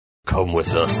Come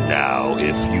with us now,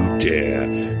 if you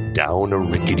dare, down a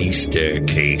rickety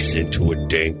staircase into a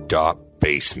dank, dark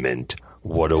basement.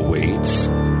 What awaits?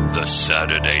 The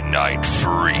Saturday Night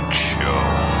Freak Show.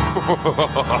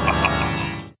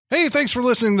 Hey, thanks for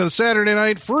listening to the Saturday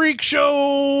Night Freak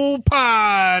Show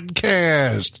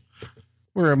podcast.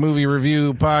 We're a movie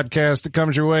review podcast that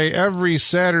comes your way every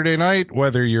Saturday night,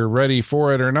 whether you're ready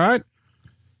for it or not.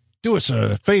 Do us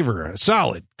a favor, a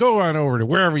solid. Go on over to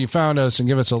wherever you found us and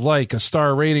give us a like, a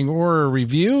star rating, or a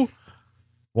review.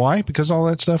 Why? Because all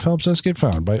that stuff helps us get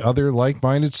found by other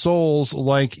like-minded souls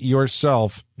like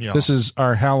yourself. Yeah. This is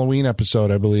our Halloween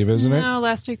episode, I believe, isn't it? No,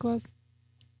 last week was.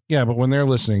 Yeah, but when they're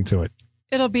listening to it.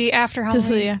 It'll be after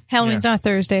Halloween. Halloween's on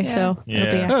Thursday, Yeah. so it'll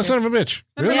be after. Oh, son of a bitch.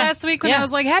 Remember Really? last week when Yeah. I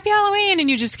was like, Happy Halloween, and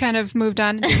you just kind of moved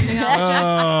on. And didn't acknowledge it?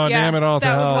 Oh, Yeah, damn it all to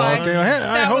that was hell. why. Okay, I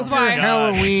That hope was your why.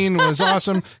 Halloween was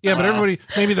awesome. Yeah, but everybody,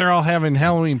 maybe they're all having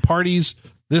Halloween parties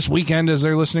this weekend as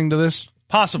they're listening to this.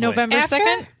 Possibly. November After?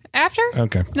 2nd? After?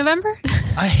 Okay. November?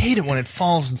 I hate it when it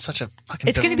falls in such a fucking...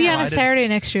 It's going to be on a Saturday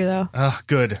next year, though. Oh,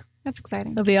 good. That's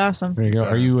exciting. It'll be awesome. There you go.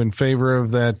 Are you in favor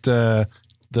of that, the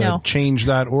No.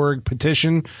 change.org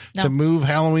petition No. to move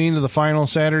Halloween to the final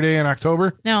Saturday in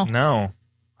October? No. No.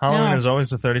 Halloween No. is always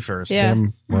the 31st. Yeah.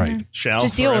 Right. Shall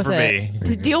Just deal with forever it.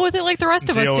 be. Deal with it like the rest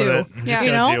of us Deal with do. it. Just Yeah.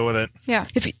 You gotta know? deal with it. Yeah.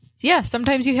 Yeah,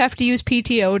 sometimes you have to use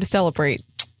PTO to celebrate.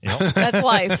 Yep. That's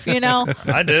life, you know?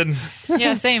 I did.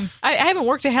 Yeah, same. I haven't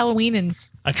worked at Halloween in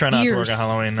I try not years. to work on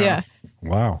Halloween. No. Yeah.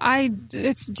 Wow.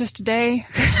 It's just a day.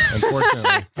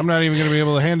 Unfortunately. I'm not even going to be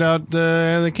able to hand out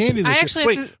the candy this I year. actually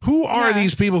Wait, have to- who are yeah.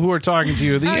 these people who are talking to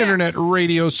you? The Oh, yeah. internet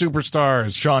radio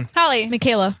superstars. Sean. Holly,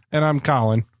 Michaela. And I'm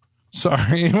Colin.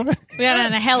 Sorry. We got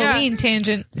on a Halloween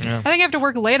tangent. I think I have to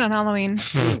work late on Halloween.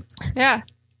 Yeah.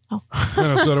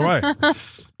 No, so do I.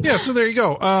 Yeah, so there you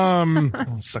go. Oh,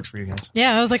 sucks for you guys.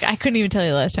 Yeah, I was like, I couldn't even tell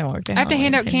you last time I worked at I have to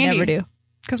hand out Halloween. I candy. never do.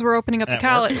 Because we're opening up the At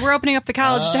college. work? We're opening up the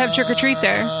college to have trick or treat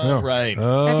there. Oh. Right. I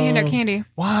have to hand out candy.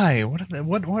 Why?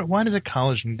 Why does a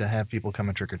college need to have people come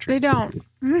and trick or They treat? don't.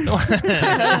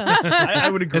 I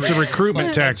would agree. It's a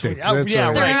recruitment tactic. Oh, That's yeah,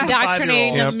 what it They're is. right.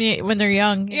 indoctrinating 5-year-olds. them when they're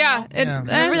young. you Yeah. know? Yeah.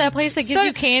 Remember that place that gives Stud-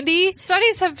 you candy?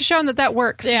 Studies have shown that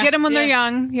works. Yeah. Get them when they're Yeah.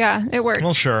 young. Yeah, it works.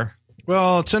 Well, sure.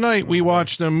 Well, tonight we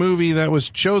watched a movie that was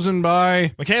chosen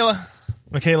by... Michaela,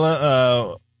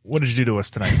 what did you do to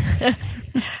us tonight?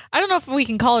 I don't know if we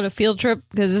can call it a field trip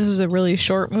because this was a really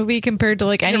short movie compared to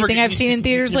like anything I've seen in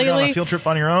theaters you ever gone on lately. a field trip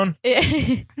on your own?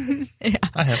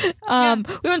 I have.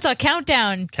 We went and saw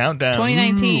Countdown. Countdown.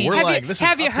 2019. We're have like, you, this is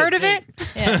have you up to heard of date. it?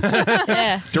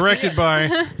 Yeah. Directed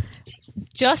by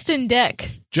Justin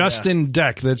Deck. Justin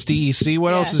Deck. That's DEC.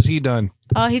 What Yeah. else has he done?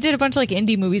 He did a bunch of like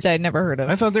indie movies I'd never heard of.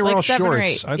 I thought they were Like all 7 or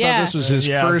shorts. 8. I Yeah. thought this was his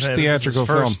Yeah, I was first saying, this is his theatrical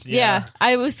first, film. Yeah,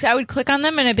 I would click on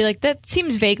them and I'd be like, that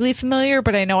seems vaguely familiar,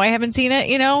 but I know I haven't seen it.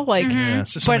 You know, like Yeah,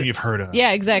 it's just something But- you've heard of.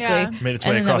 yeah, exactly. Yeah. Made its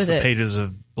And way then that across was the it. pages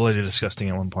of Bloody Disgusting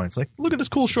at one point. It's like, look at this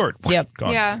cool short. Yep.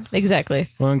 Gone. Yeah. Exactly.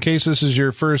 Well, in case this is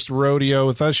your first rodeo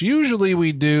with us, usually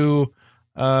we do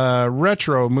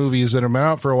retro movies that have been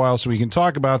out for a while so we can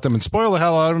talk about them and spoil the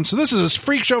hell out of them. So this is a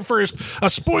Freak Show First, a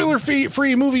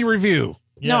spoiler-free movie review.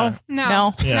 Yeah.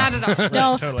 No. Yeah. Not at all.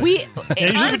 No, Totally. we Yeah,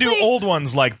 usually honestly, we do old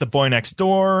ones like The Boy Next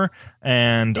Door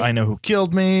and I Know Who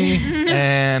Killed Me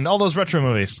and all those retro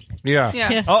movies. Yeah.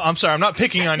 Yeah. Yes. Oh, I'm sorry. I'm not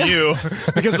picking on you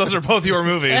because those are both your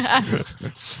movies.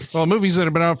 Well, movies that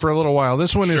have been out for a little while.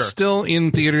 This one Sure. is still in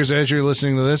theaters as you're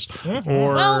listening to this,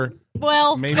 or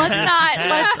Well, Maybe- let's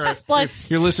not.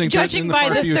 Let's. you're listening to it Judging in the by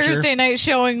far the future. Thursday night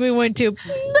showing we went to,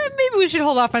 maybe we should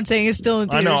hold off on saying it's still in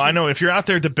I theaters. know. If you're out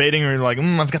there debating or you're like,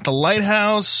 I've got The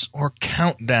Lighthouse or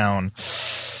Countdown,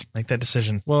 make that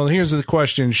decision. Well, here's the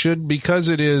question: because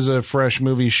it is a fresh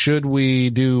movie, should we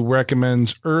do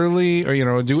recommends early,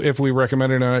 or if we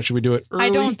recommend it or not, should we do it early? I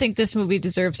don't think this movie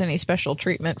deserves any special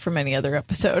treatment from any other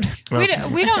episode. We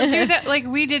don't do that. Like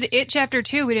we did It Chapter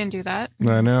 2. We didn't do that.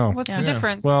 I know. What's the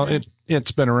difference? Well,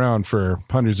 it's been around for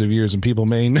hundreds of years, and people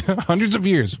may hundreds of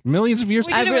years, millions of years,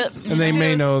 We did it with- and they we did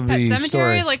may it know with Pet the Cemetery.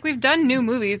 story. Like we've done new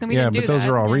movies, and we Yeah, didn't do but those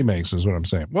that. are all remakes, is what I'm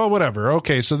saying. Well, whatever.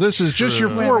 Okay, so this is just your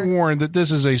forewarned that this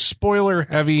is a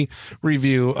spoiler-heavy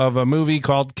review of a movie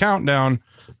called Countdown.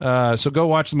 So go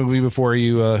watch the movie before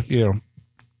you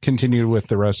continue with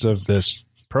the rest of this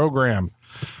program.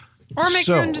 Or make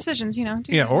So- your own decisions. Do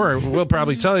Yeah, or we'll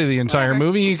probably tell you the entire Whatever.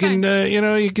 movie. You It's can,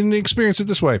 fine. you can experience it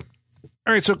this way.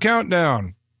 All right, so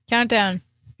Countdown. Countdown.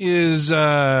 is a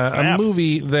app.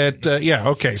 movie that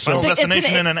okay. So Final It's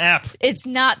Destination an- in an app. It's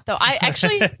not though. I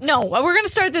actually no. We're gonna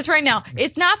start this right now.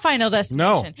 It's not Final Destination.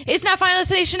 No. It's not Final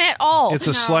Destination at all. it's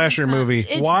a slasher movie.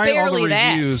 It's Why all the barely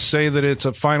that. reviews say that it's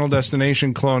a Final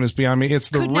Destination clone is beyond me. It's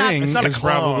The Could not- Ring It's not a is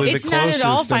clone. probably It's the not closest at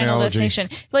all Final analogy. Destination.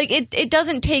 Like it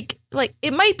doesn't take like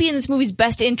it might be in this movie's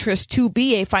best interest to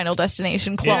be a Final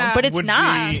Destination clone, Yeah. but it's Would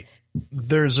not. be-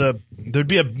 there'd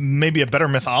be maybe a better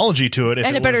mythology to it if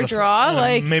And it a better was draw,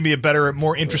 like- maybe a better,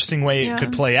 more interesting way Yeah. it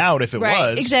could play out if it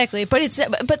Right, was. exactly. But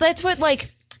that's what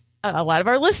like a lot of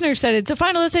our listeners said. It's a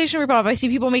Final Destination ripoff. I see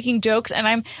people making jokes,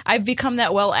 and I've become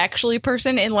that actually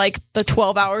person in like the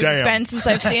 12 hours it's Damn. been since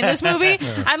I've seen this movie.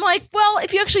 I'm like, well,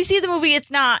 if you actually see the movie, it's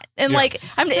not. And Yeah. like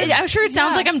I'm sure it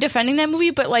sounds like I'm defending that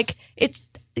movie, but like it's.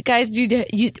 Guys,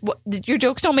 your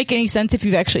jokes don't make any sense if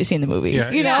you've actually seen the movie.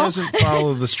 Yeah, you it know, doesn't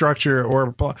follow the structure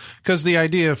or because the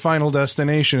idea of Final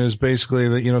Destination is basically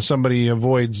that somebody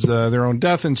avoids their own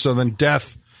death, and so then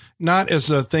death not as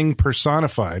a thing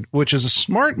personified, which is a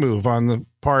smart move on the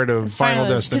part of Final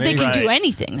because they Destination. can do Right.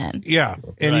 anything then. Yeah,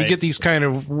 and you Right. get these kind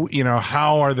of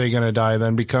how are they going to die?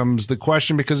 Then becomes the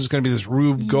question because it's going to be this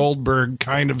Rube Goldberg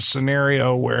kind of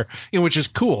scenario where which is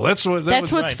cool. That's What's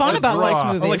fun the about draw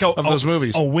those movies. Or like of those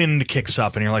movies. a wind kicks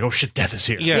up and you're like, oh shit, death is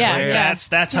here. Yeah.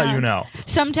 That's how you know.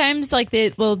 Sometimes like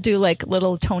they will do like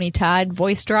little Tony Todd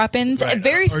voice drop-ins, Right.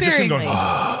 very Or just him sparingly.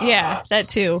 going, Yeah, that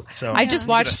too. So- I just You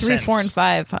watched get a 3, sense. 4, and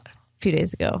 5 a few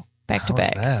days ago, back to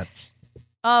How's back. that?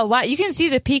 Oh wow! You can see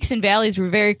the peaks and valleys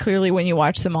very clearly when you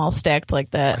watch them all stacked like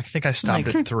I that. think I stopped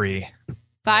Like- at 3.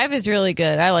 5 is really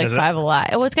good. I like Is it? 5 a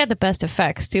lot. Oh, it's got the best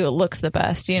effects too. It looks the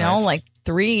best. Nice. Like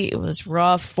 3 was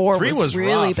rough. 4 3 was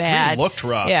really rough. bad. 3 looked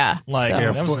rough. Yeah, Like, so-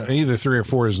 Yeah, that was a- either 3 or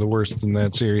 4 is the worst in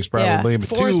that series, probably. Yeah, But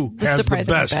 4 2 was has the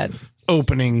surprisingly best bad.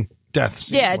 opening death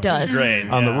sequence Yeah, it does. great.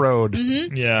 on yeah. the road.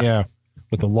 Yeah. Yeah,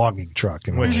 with the logging truck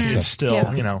and all Which that is stuff. still,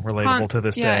 Yeah. relatable to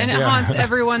this Yeah, day. and it Yeah. haunts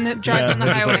everyone that drives Yeah. on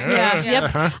the highway. Yeah.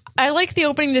 Yep. I like the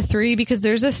opening to 3 because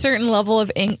there's a certain level of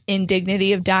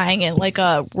indignity of dying in like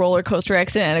a roller coaster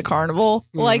accident at a carnival.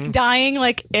 Like dying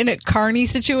like in a carny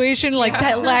situation, like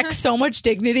that lacks so much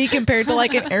dignity compared to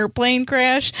like an airplane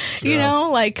crash. You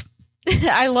know, like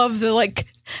I love the like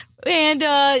and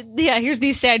here's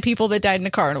these sad people that died in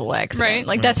a carnival accident. Right.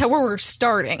 Like that's how we're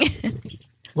starting.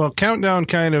 Well, Countdown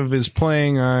kind of is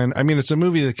playing on. I mean, it's a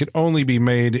movie that could only be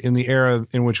made in the era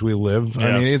in which we live. I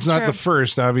Yes. mean, it's not Sure. the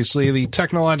first, obviously. The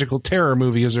technological terror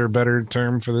movie, is there a better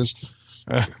term for this?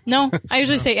 No, I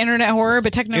usually say internet horror,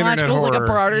 but technological is like a horror.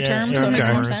 broader Yeah, term, yeah, so it makes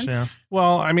okay. more sense. Yeah.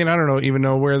 Well, I mean, I don't even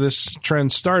know where this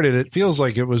trend started. It feels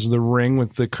like it was The Ring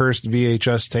with the cursed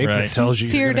VHS tape Right. that tells you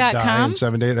you're going to die Fear.com? in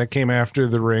 7 days. That came after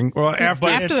The Ring. Well,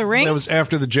 After the Ring? That was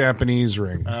after the Japanese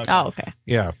Ring. Oh, okay.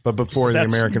 Yeah, but before the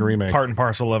That's American remake. Part and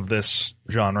parcel of this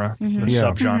genre, this Yeah.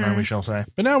 subgenre, we shall say.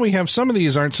 But now we have some of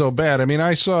these aren't so bad. I mean,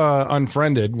 I saw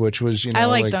Unfriended, which was, I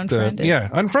liked like Unfriended.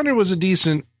 Unfriended was a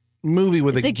decent movie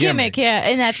with It's a gimmick, yeah,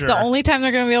 and that's Sure. the only time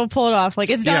they're going to be able to pull it off.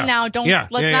 Like it's done now. Don't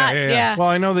let's not. Yeah. Well,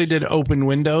 I know they did Open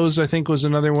Windows. I think was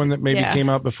another one that maybe Yeah. came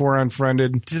out before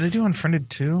Unfriended. Did they do Unfriended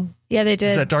too? Yeah, they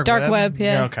did. Is that Dark Web?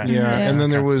 Yeah. Okay. Yeah, Yeah. and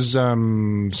then there was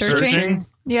Searching?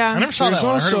 Yeah. I never saw There's that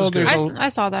one. I heard it was also- good. there's I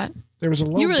saw that. there was a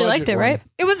low You really liked budget it, right? one.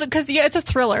 It was because it's a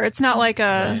thriller. It's not like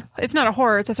it's not a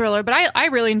horror. It's a thriller. But I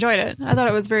really enjoyed it. I thought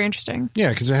it was very interesting. Yeah,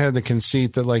 because it had the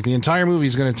conceit that like the entire movie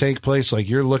is going to take place like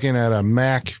you're looking at a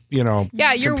Mac,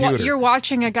 Yeah, computer. you're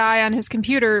watching a guy on his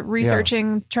computer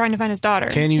researching, trying to find his daughter.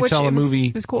 Can you which tell a it was- movie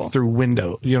It was cool. through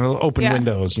window, open Yeah.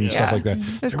 windows and stuff Yeah. like that?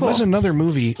 It was There cool. was another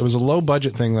movie. It was a low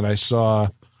budget thing that I saw,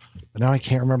 but now I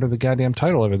can't remember the goddamn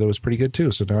title of it. That was pretty good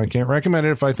too. So now I can't recommend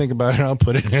it. If I think about it, I'll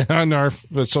put it on our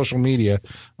social media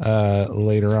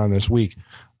later on this week.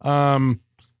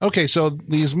 Okay, so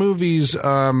these movies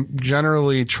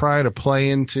generally try to play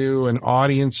into an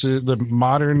audience, the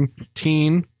modern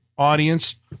teen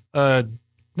audience,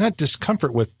 not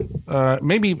discomfort with,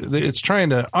 maybe it's trying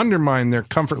to undermine their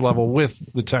comfort level with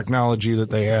the technology that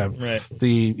they have. Right.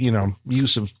 The,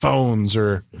 use of phones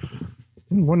or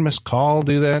didn't One Missed Call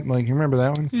do that? Like, you remember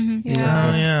that one? Mm-hmm. Yeah.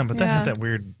 Oh yeah, but that Yeah. had that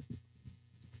weird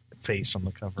face on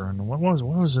the cover. And what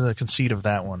was the conceit of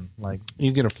that one? Like,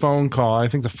 You get a phone call. I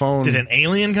think the phone. did an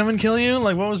alien come and kill you?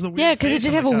 Like, what was the weird Yeah, because it face did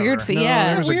on have the a weird cover? face. No, Yeah.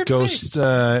 there was a Weird ghost face.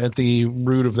 at the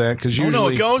root of that because Oh usually.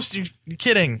 no, a ghost? You're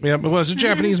kidding? Yeah, but it was a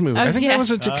Japanese movie. I think yeah. that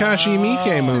was a Takashi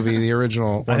Miike movie, the original.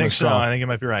 I One think Missed so. Call. I think you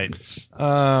might be right.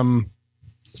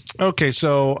 Okay,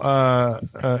 so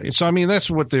I mean that's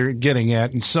what they're getting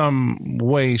at in some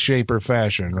way, shape, or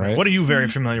fashion, right? What are you very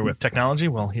familiar with? Technology?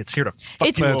 Well, it's here to fuck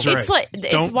It's you That's over. right. it's like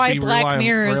it's Don't why be Black relying-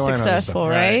 Mirror is relying on this successful, stuff.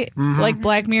 right? Right. Like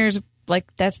Black Mirror's like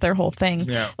that's their whole thing.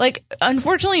 Yeah. Like,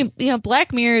 unfortunately,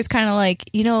 Black Mirror is kind of like,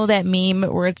 that meme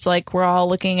where it's like we're all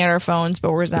looking at our phones,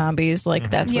 but we're zombies. Like,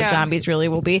 that's what zombies really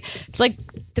will be. It's like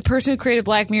the person who created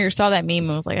Black Mirror saw that meme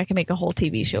and was like, I can make a whole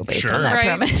TV show based on that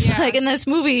premise. Yeah. Like, and this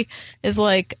movie is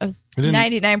like a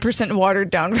 99% watered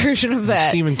down version of that.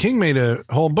 Stephen King made a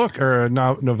whole book or a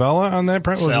novella on that.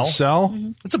 Was it Cell?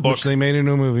 It's a book. Which they made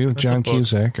into a movie with John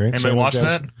Cusack. Right? Anybody watch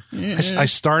that? I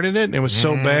started it and it was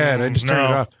so bad. I just turned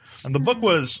it off. And the book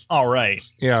was all right.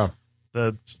 Yeah.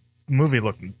 The movie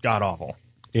looked god awful.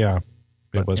 Yeah. It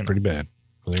But, was pretty bad.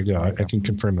 Well, there you go. I can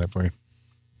confirm that for you.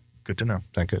 Good to know.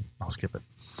 Not good. I'll skip it.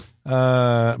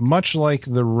 Much like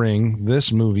The Ring,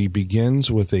 this movie begins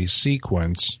with a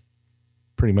sequence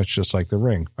pretty much just like The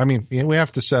Ring. I mean, we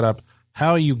have to set up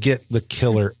how you get the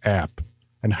killer app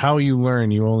and how you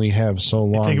learn you only have so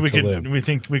long to live. We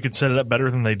think we could set it up better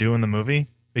than they do in the movie?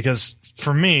 Because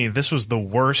for me, this was the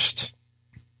worst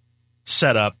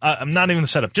setup. Not even the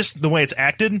setup, just the way it's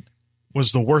acted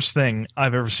was the worst thing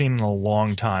I've ever seen in a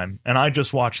long time. And I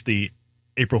just watched the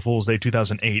April Fool's Day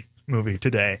 2008 movie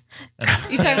today.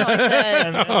 You talking about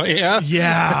the Oh, yeah?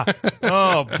 Yeah.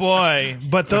 Oh, boy.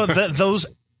 But those...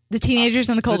 the teenagers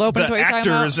in the cold open is what you're talking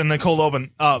about? actors in the cold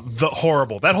open,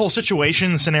 horrible. That whole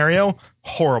situation scenario,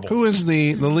 horrible. Who is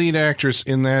the lead actress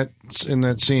in that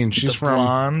scene? She's the from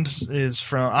blonde is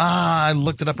from. I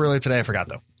looked it up earlier today. I forgot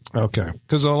though. Okay,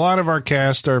 because a lot of our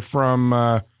cast are from.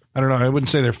 I don't know. I wouldn't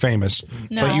say they're famous,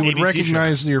 No. but you would ABC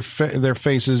recognize their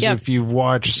faces Yep. if you've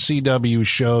watched CW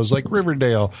shows like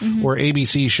Riverdale or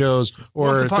ABC shows or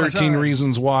Once Upon a 13 Time.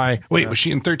 Reasons Why. Wait, was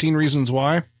she in 13 Reasons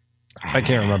Why? I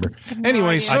can't remember.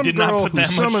 Anyway, idea. some I did not girl put who that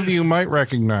some much- of you might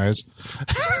recognize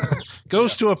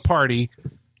goes to a party,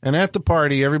 and at the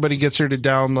party, everybody gets her to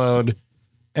download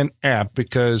an app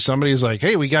because somebody's like,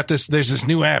 "Hey, we got this. There's this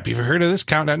new app. You've heard of this?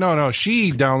 Countdown?" No,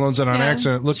 she downloads it on Yeah.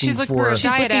 accident, looking She's looking for. for a She's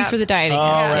diet looking app. for the dieting. Oh,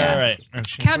 app. right, Yeah. right. And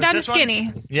she's Countdown like, to "This one?"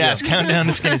 Skinny. Yes, Countdown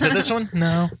to Skinny. Is it this one?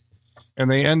 No. And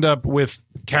they end up with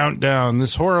Countdown,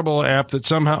 this horrible app that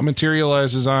somehow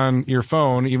materializes on your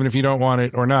phone, even if you don't want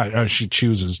it or not. She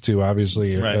chooses to,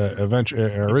 obviously, Right.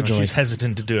 originally. She's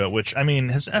hesitant to do it, which, I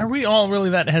mean, are we all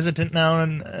really that hesitant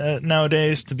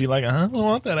nowadays to be like, I don't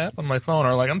want that app on my phone,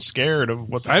 or like, I'm scared of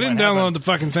what I didn't download the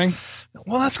fucking thing.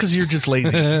 Well, that's because you're just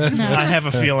lazy. I have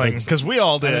a feeling, because we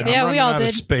all did. Yeah, we Running all out of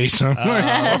did. space.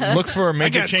 Look for I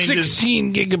major got changes.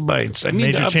 16 gigabytes. I need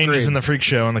Major to changes in upgrade. the Freak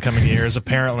Show in the coming years,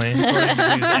 apparently, according to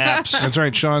these apps. That's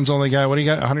right. Sean's only got, what do you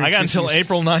got? I got until 160?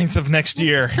 April 9th of next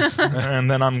year, and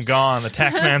then I'm gone. The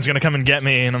tax man's going to come and get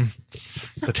me, and I'm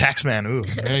the tax man. Ooh,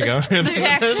 there you go.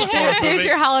 There's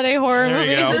your holiday horror There you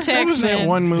movie, go. The What Tax was that Man.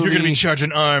 one movie? You're going to be charged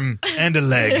an arm and a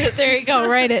leg. There you go.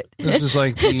 Write it. This is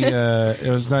like the, it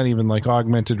was not even like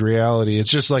augmented reality. It's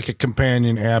just like a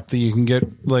companion app that you can get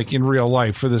like in real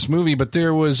life for this movie. But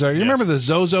there was, you remember the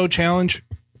Zozo challenge?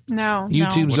 No.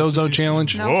 YouTube What is Zozo this?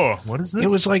 challenge? No. Whoa, what is this? It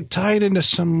was like tied into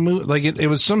some like it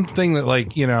was something that like,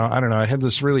 I don't know, I had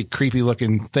this really creepy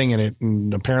looking thing in it,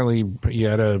 and apparently you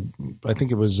had I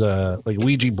think it was like a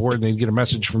Ouija board, and they'd get a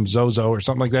message from Zozo or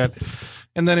something like that.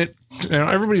 And then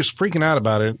everybody was freaking out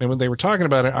about it, and when they were talking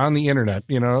about it on the internet,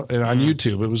 and on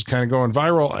YouTube, it was kind of going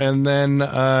viral. And then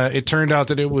it turned out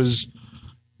that it was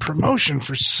promotion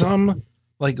for some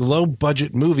like low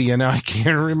budget movie, and now I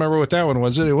can't remember what that one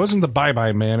was. It wasn't the Bye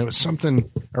Bye Man. It was something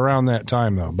around that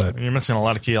time though. But You're missing a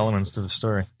lot of key elements to the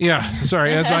story. yeah,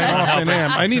 sorry, as I often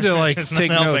am. I need to like It's not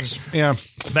take helping. notes. Yeah,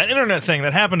 That internet thing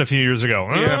that happened a few years ago.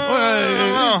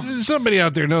 Well, somebody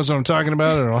out there knows what I'm talking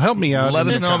about, and it'll help me out. Let in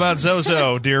us the know about comments.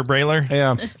 Zozo, dear Brailer.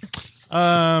 Yeah.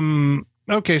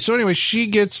 Okay, so anyway, she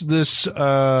gets this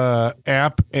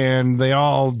app, and they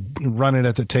all run it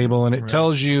at the table, and it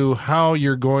tells you how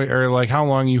you're going, or like how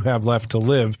long you have left to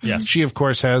live. Yes. She, of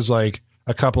course, has like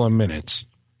a couple of minutes,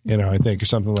 I think, or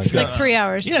something like that. Like 3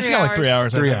 hours. Yeah, she got like 3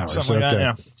 hours. I 3 think, hours, Something like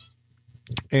that, okay.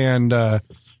 And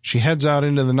she heads out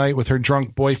into the night with her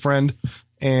drunk boyfriend,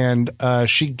 and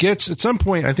she gets, at some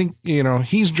point, I think,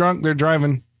 he's drunk, they're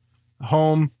driving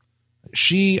home.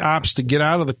 She opts to get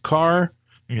out of the car.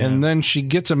 Yeah. And then she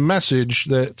gets a message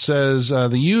that says the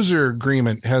user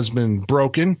agreement has been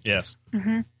broken. Yes.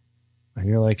 And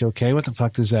you're like, okay, what the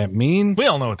fuck does that mean? We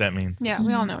all know what that means. Yeah,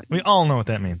 we all know it. We all know what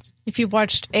that means. If you've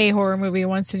watched a horror movie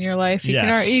once in your life, you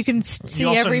Yes. can see You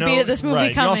also every know- beat of this movie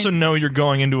right. coming. You also know you're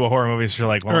going into a horror movie, so you're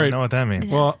like, well, I Right. know what that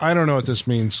means. Well, I don't know what this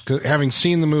means. 'Cause having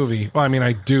seen the movie, well, I mean,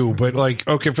 I do, but like,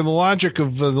 okay, for the logic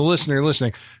of the listener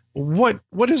listening, what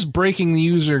does breaking the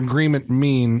user agreement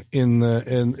mean in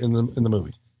the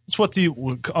movie? It's what do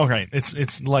you? Okay,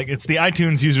 it's like it's the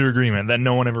iTunes user agreement that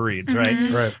no one ever reads,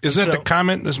 right? Right. Is that the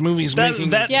comment this movie's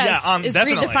making? Yes, is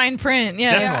definitely. read the fine print.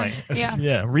 Yeah, Definitely.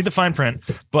 Yeah, read the fine print.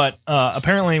 But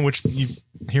apparently, which you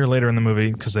hear later in the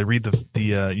movie, because they read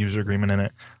the user agreement in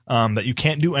it, that you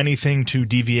can't do anything to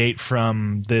deviate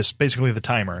from this, basically the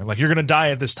timer. Like, you're going to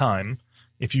die at this time.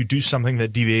 If you do something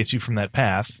that deviates you from that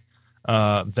path,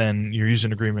 then your user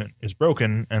agreement is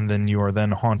broken, and then you are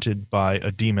then haunted by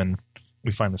a demon.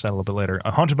 We find this out a little bit later.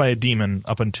 Haunted by a demon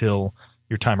up until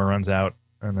your timer runs out,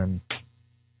 and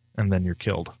then you're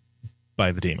killed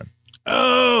by the demon.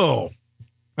 Oh.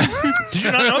 Did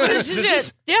you not know this?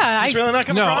 It's really not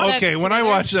coming across? No, okay. When I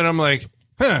watched that, I'm like,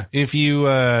 if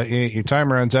your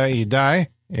timer runs out, you die.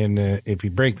 And if you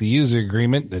break the user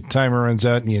agreement, the timer runs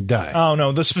out and you die. Oh,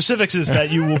 no. The specifics is that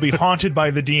you will be haunted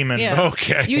by the demon. Yeah.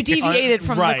 Okay. You deviated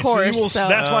from right. the course. So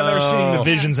that's why they're seeing the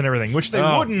visions and everything, which they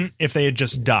wouldn't if they had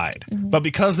just died. But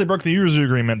because they broke the user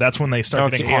agreement, that's when they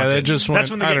start getting haunted. Yeah, that just went,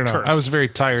 that's when they I don't get know. cursed. I was very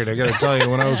tired, I got to tell you,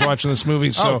 when I was watching this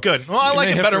movie. So good. Well, I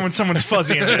like it better when someone's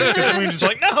fuzzy in this, because then we're just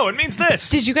like, no, it means this.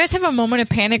 Did you guys have a moment of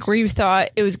panic where you thought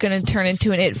it was going to turn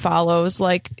into an It Follows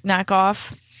like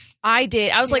knockoff? I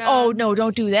did. I was like, oh no,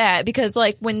 don't do that, because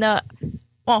like when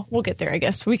we'll get there. I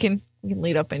guess we can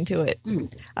lead up into it.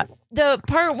 The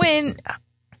part when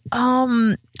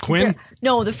Quinn?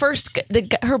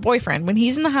 her boyfriend, when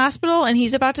he's in the hospital and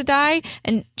he's about to die,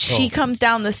 and she comes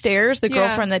down the stairs, the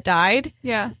girlfriend that died.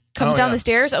 Yeah. Comes down the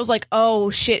stairs. I was like, oh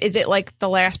shit, is it like the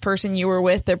last person you were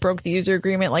with that broke the user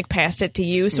agreement, like passed it to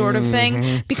you sort of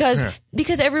thing? Because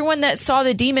everyone that saw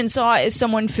the demon saw it as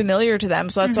someone familiar to them.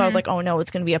 So that's why I was like, oh no,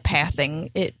 it's going to be a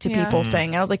passing it to people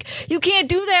thing. I was like, you can't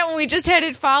do that when we just had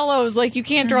It Follows. Like, you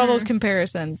can't draw those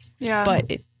comparisons. Yeah. But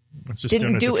it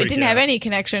didn't have any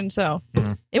connection, so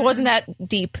it wasn't that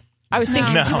deep. I was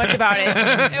thinking too much about it.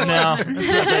 No, it's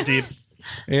not that deep.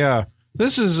 Yeah.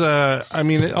 This is,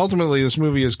 ultimately, this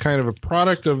movie is kind of a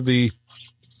product of the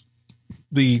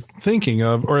thinking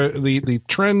of, or the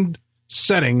trend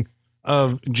setting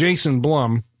of Jason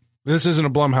Blum. This isn't a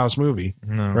Blumhouse movie,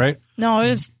 right? No, it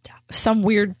was some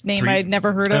weird name I'd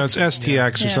never heard of. It's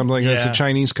STX or something. It's a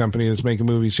Chinese company that's making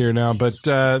movies here now. But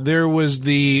there was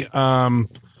the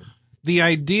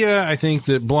idea, I think,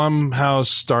 that Blumhouse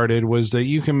started was that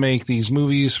you can make these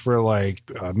movies for like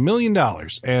 $1 million,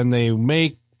 and they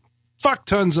make fuck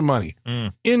tons of money.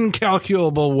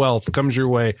 Incalculable wealth comes your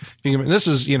way. This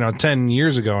is 10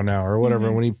 years ago now or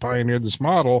whatever when he pioneered this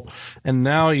model, and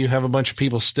now you have a bunch of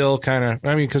people still kind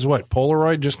of, because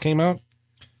Polaroid just came out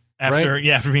after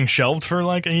being shelved for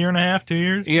like a year and a half, 2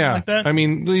 years, like that. I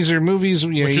mean, these are movies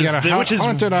you got a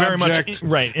haunted very object, much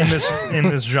right in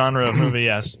this genre of movie.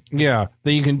 Yes, that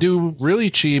you can do really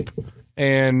cheap.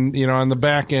 And, on the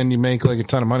back end, you make like a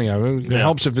ton of money out of it. It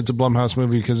helps if it's a Blumhouse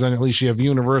movie, because then at least you have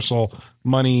Universal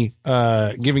money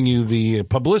giving you the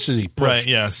publicity push. Right,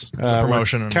 yes. The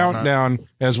promotion and Countdown,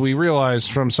 as we realized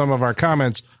from some of our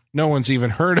comments, no one's even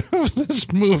heard of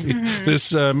this movie,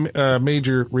 this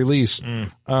major release.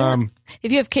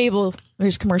 If you have cable,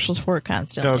 there's commercials for it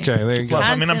constantly. Okay, there you go.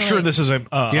 Plus, I'm sure this is a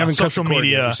social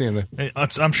media.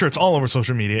 I'm sure it's all over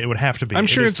social media. It would have to be. I'm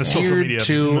sure it's the social media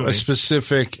to movie. A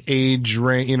specific age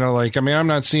range. I'm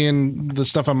not seeing the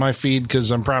stuff on my feed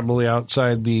because I'm probably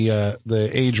outside the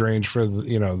age range for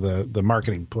the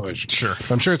marketing push. Sure,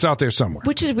 I'm sure it's out there somewhere.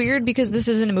 Which is weird because this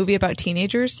isn't a movie about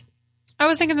teenagers. I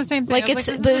was thinking the same thing. This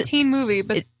is a teen movie,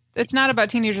 but it's not about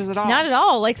teenagers at all. Not at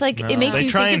all. Like it makes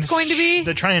you think it's going to be.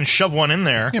 They try and shove one in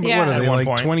there. Yeah, but what are they,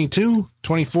 like 22,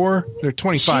 24? They're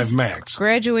 25 She's max.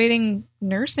 Graduating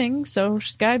nursing, so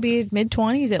she's got to be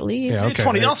mid-20s at least. Yeah, okay.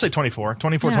 20, I'll say 24,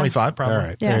 25 probably. All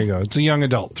right, there you go. It's a young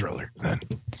adult thriller then.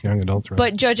 Young adult thriller.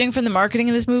 But judging from the marketing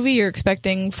of this movie, you're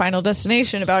expecting Final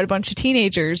Destination about a bunch of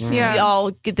teenagers. Yeah.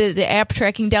 All get the app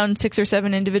tracking down 6 or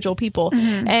 7 individual people.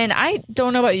 And I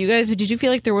don't know about you guys, but did you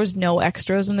feel like there was no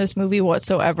extras in this movie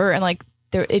whatsoever? And like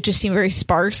it just seemed very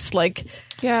sparse. Like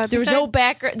there was no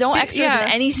background, no extras in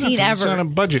any scene ever. It's on a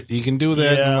budget. You can do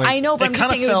that. Yeah. I know, but I'm just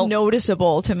saying it was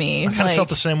noticeable to me. I kind of felt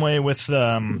the same way with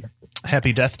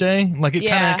Happy Death Day. Like it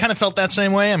kind of felt that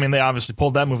same way. I mean, they obviously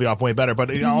pulled that movie off way better, but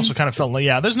it also kind of felt like,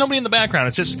 there's nobody in the background.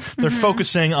 It's just they're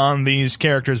focusing on these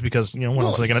characters because, what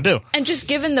else are they going to do? And just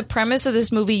given the premise of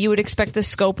this movie, you would expect the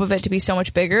scope of it to be so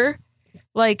much bigger.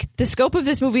 Like, the scope of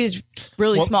this movie is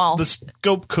really small. The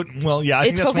scope couldn't, I think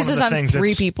it that's focuses one of the on things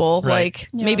 3 people, right.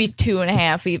 maybe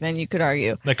 2.5 even, you could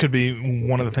argue. That could be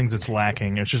one of the things that's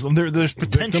lacking. It's just, there's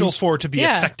potential for it to be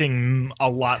affecting a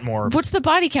lot more. What's the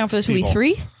body count for this movie?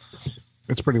 3?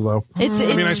 It's pretty low. I said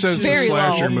it's a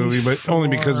slasher movie, but only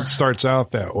because it starts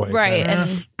out that way. Right.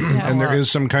 And there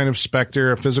is some kind of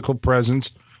specter, a physical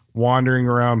presence, wandering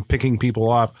around picking people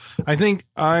off. I think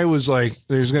I was like,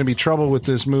 there's going to be trouble with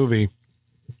this movie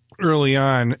early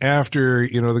on after,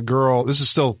 the girl, this is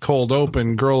still cold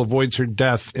open, girl avoids her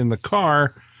death in the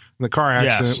car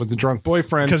accident with the drunk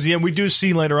boyfriend. Because, we do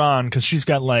see later on, because she's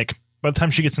got by the time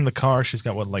she gets in the car, she's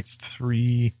got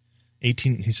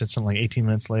 18, he said something like 18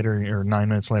 minutes later or 9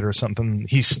 minutes later or something.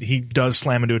 He does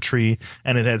slam into a tree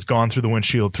and it has gone through the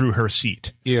windshield through her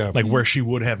seat. Yeah. Like where she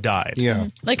would have died. Yeah.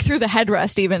 Like through the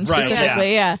headrest even Right,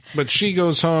 specifically. Yeah. But she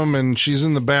goes home and she's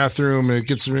in the bathroom and it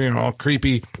gets all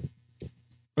creepy.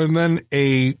 And then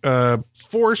a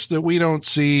force that we don't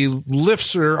see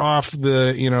lifts her off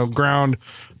the ground,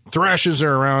 thrashes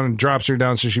her around and drops her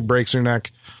down so she breaks her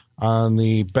neck on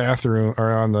the bathroom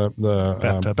or on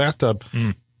the bathtub.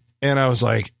 And I was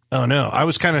like, oh no. I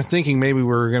was kind of thinking maybe we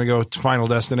were going to go to Final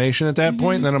Destination at that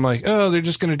point. And then I'm like, oh, they're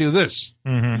just going to do this.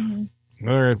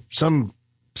 Or some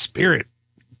spirit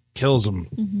kills them.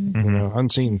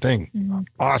 Unseen thing.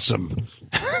 Awesome.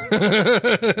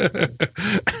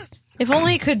 If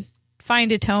only it could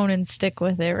find a tone and stick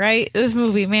with it, right? This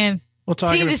movie, man. Well,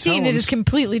 scene to scene, it is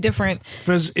completely different.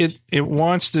 Because it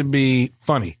wants to be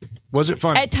funny. Was it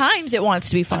funny? At times, it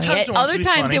wants to be funny. At other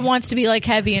times, it wants to be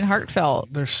heavy and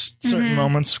heartfelt. There's certain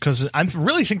moments, because I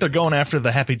really think they're going after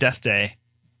the Happy Death Day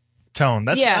tone.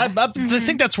 I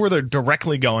think that's where they're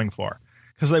directly going for.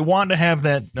 Because they want to have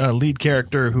that lead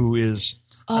character who is...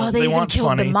 they even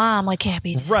killed the mom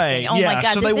Happy Death Day. Right. Oh my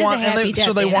God, so this they want, is a Happy Death Day.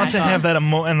 So they want to have that,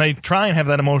 and they try and have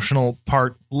that emotional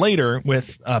part later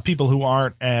with people who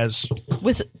aren't as...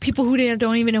 With people who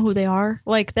don't even know who they are.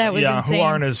 That was insane. Who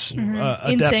aren't as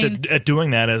adept at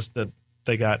doing that as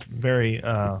they got very,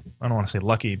 I don't want to say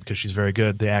lucky because she's very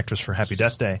good, the actress for Happy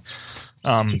Death Day.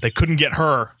 They couldn't get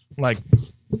her,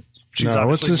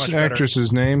 what's this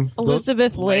actress's name?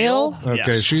 Elizabeth Lail. Okay,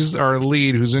 yes. She's our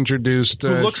lead who's introduced. Who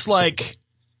looks like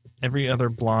every other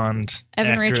blonde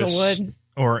Evan actress, Rachel Wood.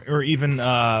 or even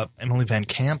Emily Van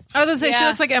Camp. I was going to say, she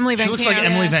looks like Emily Van Camp. She looks like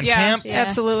Emily Van Camp. Yeah,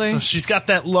 absolutely. So she's got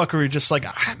that look where you're just like,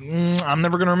 I'm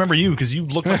never going to remember you because you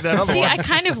look like that other See, one. I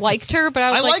kind of liked her, but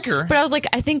I like her. But I was like,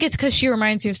 I think it's because she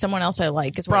reminds me of someone else I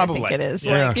like. Is what Probably. I think it is.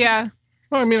 Yeah.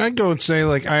 Well, I mean, I'd go and say,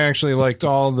 I actually liked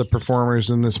all the performers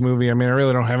in this movie. I mean, I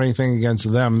really don't have anything against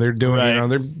them. They're doing,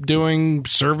 they're doing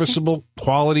serviceable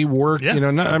quality work. Yeah.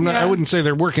 I wouldn't say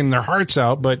they're working their hearts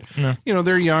out, but they're young.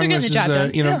 They're getting the job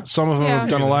done. Some of them have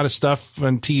done a lot of stuff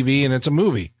on TV, and it's a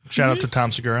movie. Shout out to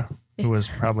Tom Segura, who was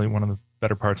probably one of the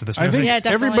better parts of this movie. I think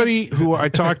definitely. Everybody who I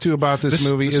talked to about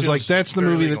this movie is like, that's the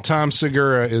movie legal. that Tom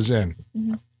Segura is in.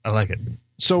 I like it.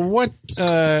 So what?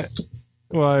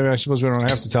 Well, I suppose we don't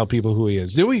have to tell people who he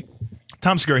is, do we?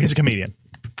 Tom Segura, he's a comedian.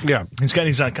 Yeah.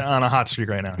 He's on a hot streak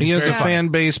right now. He has a fan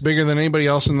base bigger than anybody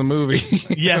else in the movie.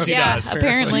 Yes, he does.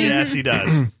 Apparently. Yes, he does.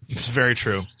 It's very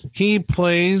true. He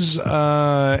plays He's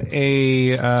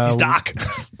Doc.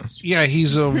 Yeah,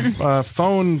 he's a cell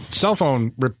phone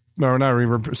salesman.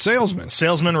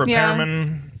 Salesman,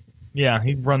 repairman. Yeah,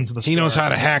 he runs the store. He knows how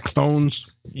to hack phones.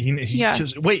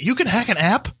 Wait, you can hack an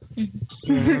app?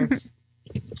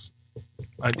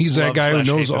 He's that guy who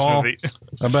knows all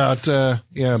about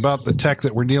the tech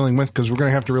that we're dealing with, because we're going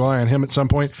to have to rely on him at some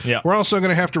point. Yeah. We're also going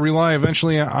to have to rely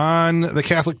eventually on the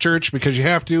Catholic Church, because you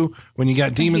have to when you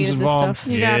got demons involved.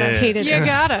 You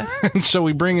gotta. And so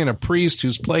we bring in a priest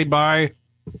who's played by...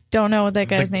 Don't know what that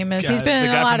guy's name is. He's been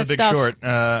in a lot of stuff. Short.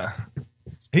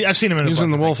 I've seen him in. He's in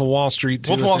the Wolf of Wall Street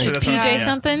too. Wolf of Wall Street. That's PJ right.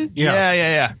 something.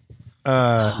 Yeah.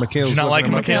 Michaela's Did you not like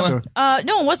him, looking him Michaela? up, so-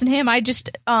 No, it wasn't him. I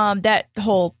just that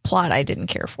whole plot I didn't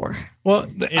care for. Well,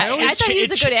 I thought he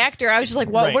was a good actor. I was just like,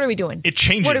 what are we doing? It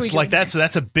changes. What are we doing?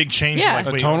 That's a big change. Yeah.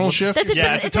 a tonal shift. That's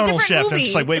it's a tonal different shift. movie.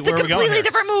 It's like, wait, it's a where are we going completely here?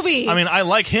 different movie. I mean, I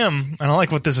like him and I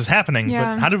like what this is happening,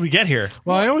 Yeah. but how did we get here?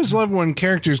 Well, I always love when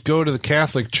characters go to the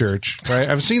Catholic Church, right?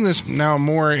 I've seen this now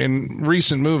more in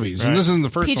recent movies, and this isn't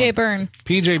the first one. PJ Byrne.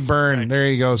 PJ Byrne. Right. There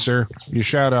you go, sir. You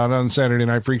shout out on Saturday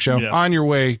Night Freak Show. Yes. On your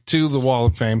way to the Wall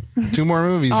of Fame. 2 more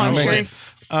movies. Oh, you'll make sure.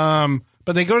 it.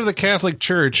 But they go to the Catholic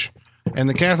Church, and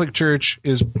the Catholic Church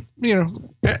is,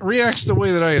 reacts the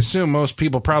way that I assume most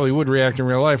people probably would react in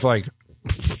real life, like,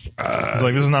 He's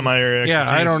like, this is not my area. yeah,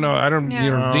 I don't know. I don't,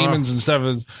 Yeah. demons and stuff.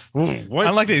 Is, what? I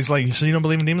like that. He's like, so you don't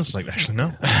believe in demons? It's like, actually,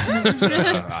 no. Yeah,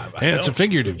 it's a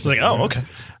figurative. It's like, oh, okay.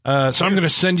 So I'm going to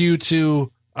send you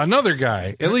to another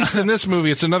guy. At least in this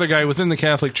movie, it's another guy within the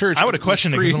Catholic Church. I would have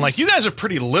questioned it because I'm like, you guys are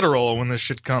pretty literal when this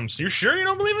shit comes. You sure you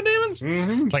don't believe in demons?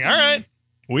 Mm-hmm. Like, all right.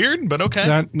 Weird, but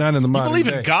okay. Not in the modern believe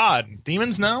day. in God.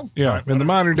 Demons, no? Yeah, Right, in the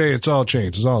modern day, it's all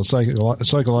changed. It's all a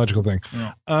psychological thing.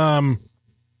 Yeah.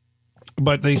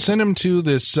 But they sent him to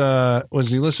this. Was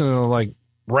he listening to like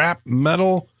rap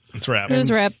metal? It's rap. It was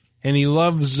rap. and he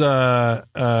loves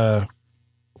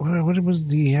what was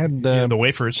he had the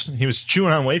wafers. He was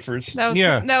chewing on wafers.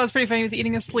 That was pretty funny. He was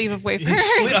eating a sleeve of wafers.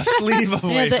 A sleeve of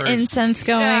wafers. the incense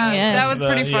going. Yeah, that was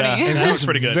pretty funny. and that was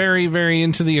pretty good. Very, very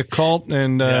into the occult,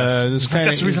 and this kind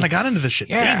that's the reason I got into this shit.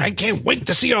 Yeah, Damn I it. can't wait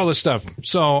to see all this stuff.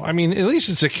 So, I mean, at least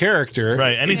it's a character,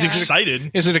 Right, and he's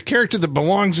excited. Is it a character that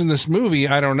belongs in this movie?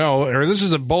 I don't know, or this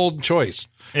is a bold choice.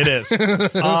 It is.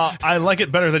 I like it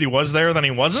better that he was there than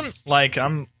he wasn't. Like,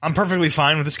 I'm perfectly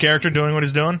fine with this character doing what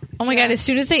he's doing. Oh my god! As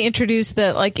soon as they introduced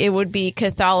that, like, it would be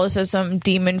Catholicism,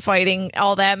 demon fighting,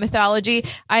 all that mythology,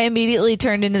 I immediately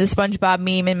turned into the SpongeBob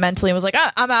meme and mentally was like,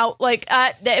 I'm out. Like,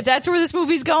 if that's where this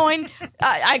movie's going,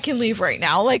 I can leave right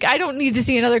now. Like, I don't need to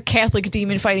see another Catholic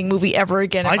demon fighting movie ever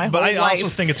again in my whole life. I also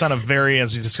think it's on a very,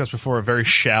 as we discussed before, a very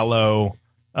shallow.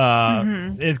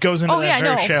 It goes into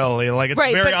very shallowly, like it's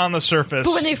right, very on the surface.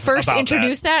 But when they first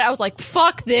introduced that, I was like,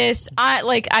 "Fuck this!"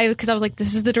 Because I was like,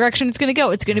 "This is the direction it's going to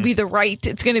go. It's going to be the right.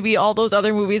 It's going to be all those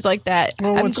other movies like that."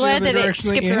 Well, I'm what's glad the other that it direction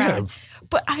skipped that you around. have?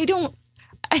 But I don't.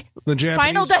 The Japanese?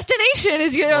 Final Destination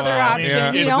is your other option.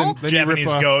 yeah. You know, Then Japanese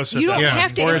rip off- ghosts. you don't Yeah.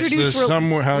 have to Or it's introduce the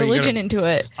somewhere- how you religion gotta- into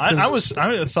it.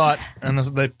 I thought, and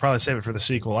they probably save it for the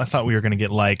sequel. I thought we were going to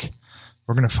get like,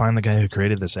 we're going to find the guy who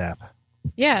created this app,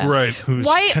 Yeah, Right. who's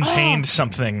Why- contained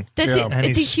something, That's Yeah. it. and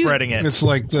It's a he's huge. spreading it. It's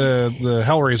like the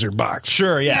Hellraiser box.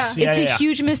 Sure. Yes. Yeah. Yeah. It's a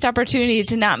huge missed opportunity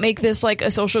to not make this like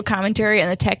a social commentary on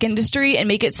the tech industry and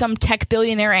make it some tech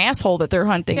billionaire asshole that they're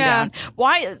hunting Yeah. down.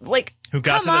 Why? Like, Who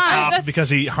got to come the on, top that's- because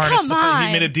he harnessed come on.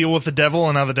 he made a deal with the devil,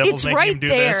 and now the devil's it's making right him do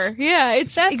there. this. Yeah,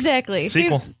 it's exactly.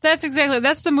 Sequel. That's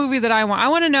the movie that I want. I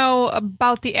want to know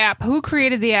about the app. Who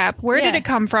created the app? Where did Yeah. it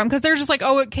come from? Because they're just like,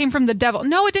 oh, it came from the devil.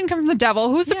 No, it didn't come from the devil.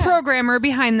 Who's the Yeah. programmer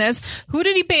behind this? Who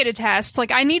did he beta test?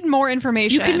 Like, I need more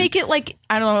information. You can make it like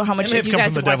I don't know how It much may if have you come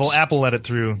guys from the devil. watch- Apple let it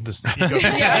through this ecosystem.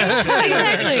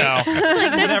 Exactly. So, you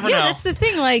never know. That's the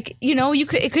thing. Like, you know, you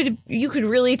could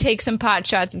really take some pot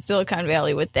shots in Silicon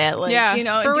Valley with that. Like, Yeah, you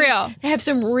know, for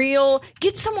real.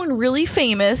 Get someone really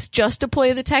famous just to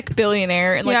play the tech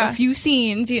billionaire in like Yeah. a few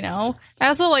scenes. You know, I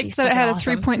also like that it had a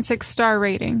fucking awesome. 3.6 star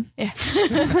rating. yeah.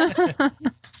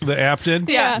 The app did?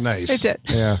 Yeah. Nice. It did.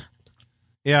 Yeah.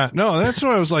 Yeah, no, that's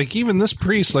what I was like. Even this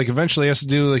priest, like, eventually has to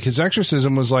do, like, his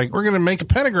exorcism was like, we're going to make a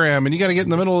pentagram and you got to get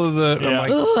in the middle of the. Yeah. I'm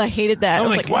like, Ugh, I hated that. I I'm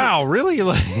was like, wow, really?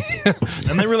 Like,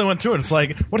 And they really went through it. It's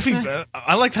like, what if he?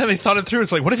 I like how they thought it through.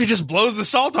 It's like, what if he just blows the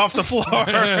salt off the floor?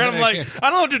 And I'm like,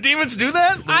 I don't know. Do demons do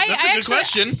that? That's a good actually,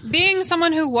 question. Being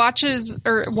someone who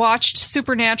watched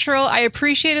Supernatural, I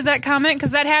appreciated that comment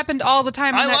because that happened all the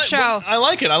time on that show. I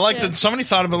like it. I like that somebody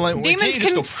thought about like Demons can't you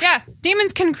can, just go,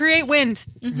 demons can create wind.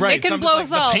 right? They can So I'm blow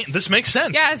just like, salt. this makes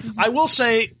sense. Yes. I will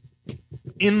say,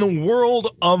 in the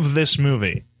world of this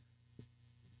movie,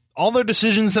 all their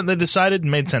decisions that they decided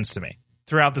made sense to me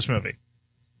throughout this movie.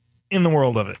 In the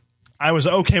world of it, I was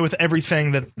okay with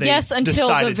everything that they yes, until the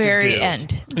decided to very do.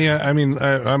 end. yeah, I mean,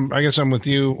 I guess I'm with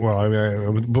you. Well, I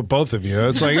mean, with both of you.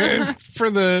 It's like, for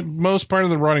the most part of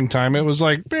the running time, it was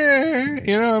like,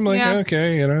 I'm like, Yeah.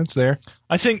 okay, it's there.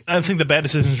 I think the bad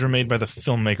decisions were made by the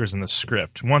filmmakers in the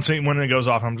script. When it goes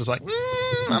off, I'm just like,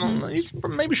 I don't know. You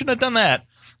maybe shouldn't have done that.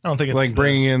 I don't think it's Like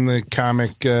bringing in the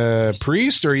comic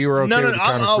priest, or you were okay with the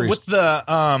comic priest? with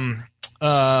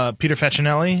the Peter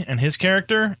Facinelli and his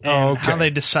character and how they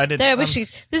decided.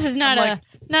 This is not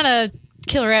a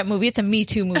killer app movie. It's a Me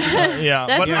Too movie. Yeah,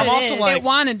 That's but what I'm it also is. like, It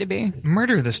wanted to be.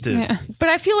 murder this dude. Yeah. But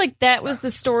I feel like that was the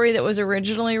story that was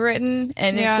originally written,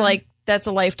 and Yeah. it's like that's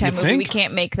a Lifetime You movie. think? We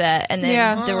can't make that, and then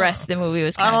Yeah. the rest of the movie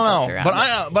was I kind of don't built know,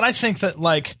 around. but I think that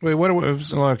like Wait,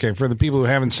 okay, for the people who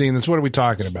haven't seen this, what are we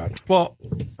talking about? Well,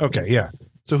 okay, yeah.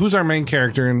 So who's our main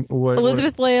character and what?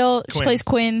 Elizabeth Lale, she Quinn. plays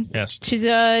Quinn. yes, She's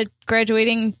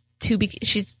graduating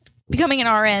she's becoming an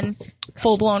RN,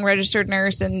 full blown registered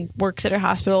nurse, and works at a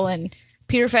hospital. And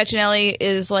Peter Facinelli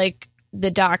is like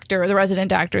the doctor, the resident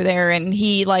doctor there, and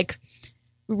he like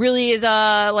really is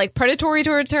like predatory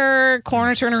towards her,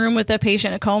 corners her in a room with a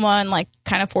patient in a coma, and like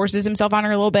kind of forces himself on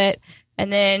her a little bit.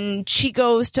 And then she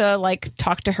goes to like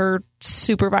talk to her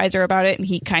supervisor about it, and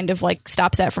he kind of like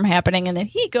stops that from happening. And then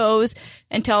he goes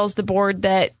and tells the board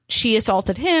that she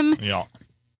assaulted him, yeah.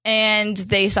 and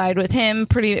they side with him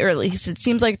or at least it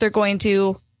seems like they're going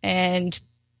to. And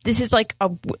this is like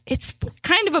it's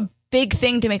kind of a big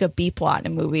thing to make a B plot in a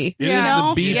movie. It you is know?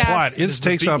 the B Yes. plot. It It's the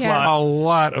takes B up plot. a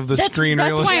lot of the screen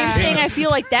real That's why estate. I'm saying I feel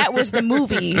like that was the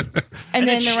movie, and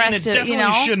then it the rest it of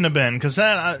definitely shouldn't have been because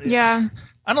that. Yeah.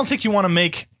 I don't think you want to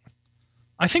make.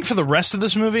 I think for the rest of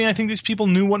this movie, I think these people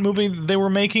knew what movie they were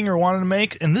making or wanted to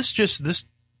make, and this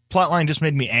plot line just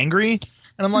made me angry.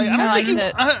 And I'm like, I don't I think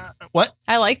liked you. it. What?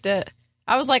 I liked it.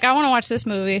 I was like, I want to watch this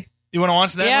movie. You want to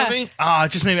watch that Yeah. movie?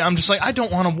 Just maybe. I'm just like, I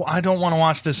don't want to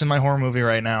watch this in my horror movie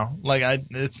right now. Like,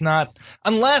 it's not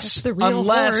unless That's the real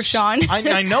horror, Sean.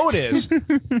 I know it is.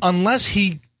 Unless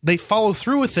they follow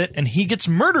through with it and he gets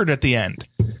murdered at the end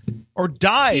or He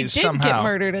dies did somehow. get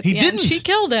murdered at the end. Didn't. She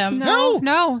killed him.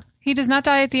 No, he does not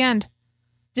die at the end.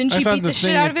 Didn't I she thought beat the the shit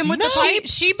thing out that- of him with No. the pipe?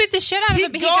 She bit the shit out of He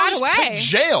him, but he got goes away. to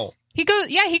jail. He goes.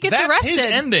 Yeah, he gets That's arrested. his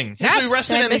ending. He's Yes.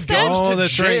 arrested I and he missed that. goes to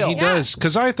that's jail. right. He does.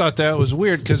 Because I thought that was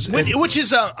weird. Because Which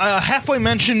is halfway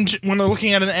mentioned when they're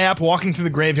looking at an app walking through the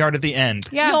graveyard at the end.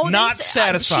 Yeah. No, they Not said-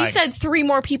 satisfying. She said 3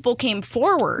 more people came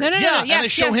forward. No. Yeah, Yes, and they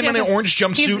show yes, him in yes, an yes. orange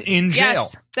jumpsuit He's- in jail.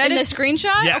 Yes, that In the is.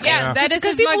 screenshot? Yes. Okay. Yeah, that is Because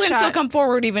his people can mugshot. still come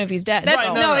forward even if he's dead. That's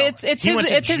Right, no, no. it's He went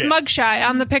to his jail. mugshot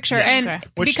on the picture, Yes. and Okay.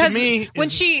 Which to because me when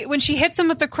is- she hits him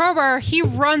with the crowbar, he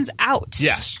runs out.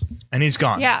 Yes. And he's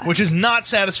gone. Yeah. Which is not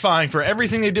satisfying for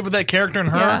everything they did with that character and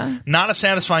her. Yeah. Not a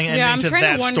satisfying ending Yeah, I'm to trying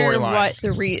that to wonder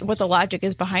storyline. what the logic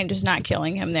is behind just not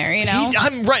killing him there, you know?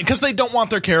 I'm right, because they don't want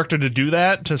their character to do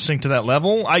that, to sink to that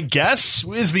level, I guess,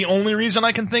 is the only reason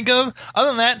I can think of. Other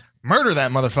than that, murder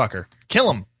that motherfucker. Kill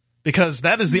him. Because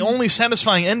that is the only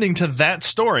satisfying ending to that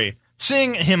story.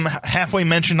 Seeing him halfway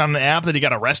mentioned on the app that he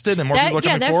got arrested and more That- people are yeah,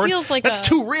 coming that forward, feels like that's a-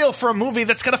 too real for a movie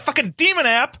that's got a fucking demon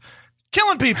app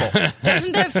killing people.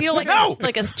 Doesn't that feel like No.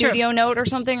 like a studio note or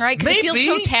something, right? Because it feels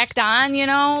so Maybe. tacked on, you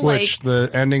know? which the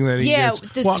ending that he yeah, gets.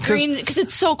 the Well, 'cause- screen, because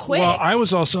it's so quick. Well, I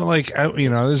was also like,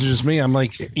 this is just me. I'm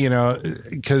like,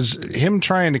 because him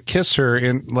trying to kiss her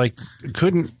and like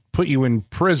couldn't put you in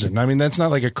prison. I mean, that's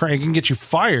not like a crime. It can get you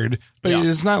fired, but Yeah.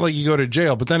 it's not like you go to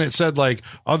jail. But then it said like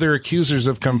other accusers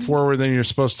have come forward. Then you're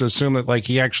supposed to assume that like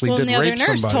he actually well, did and the other rape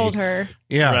nurse somebody. told her.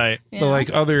 Yeah, Right. But like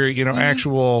other,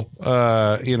 actual,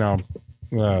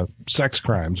 sex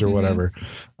crimes or whatever.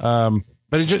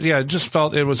 But it just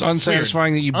felt it was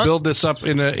unsatisfying that you build this up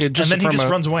in and then he just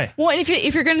runs away. Well, and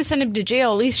if you're going to send him to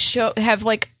jail, at least have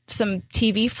like some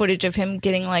TV footage of him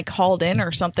getting like hauled in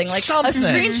or something. Like Something. a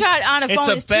screenshot on a It's phone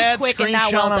a is too bad quick and not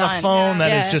screenshot well on done. a phone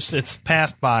that is Yeah. just, it's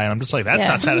passed by. And I'm just like, that's Yeah.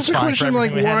 not Well, It's a satisfying. question for like,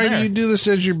 everything we why had do there. you do this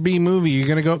as your B movie? You're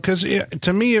going to go because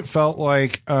to me it felt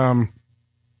like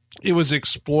it was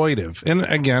exploitive. And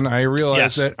again, I realize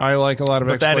Yes. that I like a lot of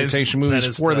But that is- exploitation that movies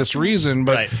is for the- this reason,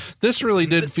 but Right. this really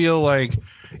did feel like.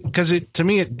 Because to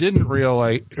me, it didn't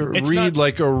read not-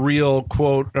 like a real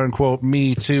quote unquote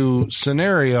Me Too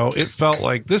scenario. It felt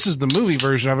like this is the movie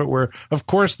version of it, where of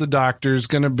course the doctor's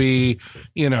going to be,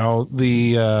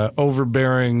 the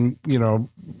overbearing,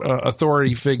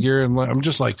 authority figure, and I'm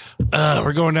just like,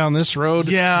 we're going down this road.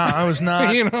 Yeah, I was not.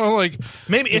 Maybe you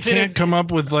if it can't had come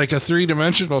up with like a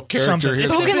 3-dimensional character Something. here. It's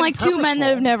Spoken been like two men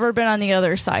that have never been on the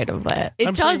other side of that. It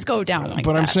I'm does saying- go down like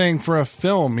but that. I'm saying for a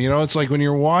film, it's like when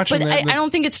you're watching. But that, I don't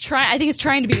think it's trying. I think it's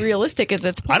trying to be realistic as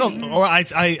its point. I don't, or I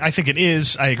think it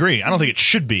is. I agree. I don't think it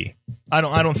should be. I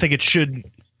don't think it should.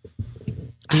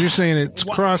 Because you're saying it's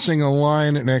crossing a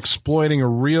line and exploiting a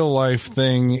real life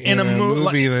thing in a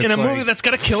movie that's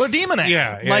got a killer demon act.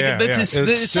 Yeah, It's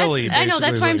It's silly. I know.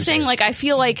 That's basically why I'm what saying. you're Like, I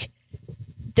feel like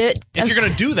that. If you're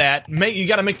going to do that, you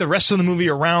got to make the rest of the movie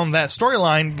around that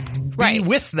storyline be Right.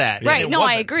 with that. Right. And it No, I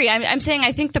wasn't. agree. I'm saying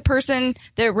I think the person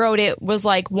that wrote it was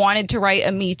like wanted to write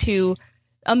a Me Too.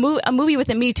 A movie with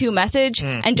a Me Too message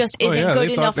and just isn't yeah, good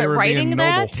they thought enough they at were writing being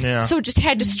that. noble. Yeah. So just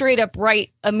had to straight up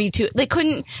write a Me Too. They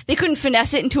couldn't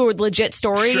finesse it into a legit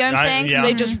story, you know what I'm saying? So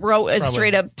they just wrote a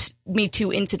straight up Me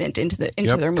Too incident into their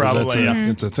movie. probably.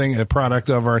 It's a thing, a product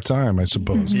of our time, I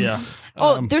suppose. Yeah.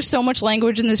 Oh, there's so much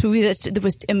language in this movie that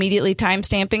was immediately time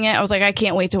stamping it. I was like, I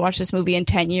can't wait to watch this movie in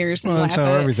 10 years. And Well, that's laugh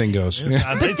how at it. everything goes.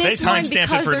 Yeah. But this one,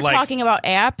 because they're talking about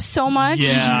apps so much,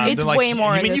 Yeah, it's they're like, way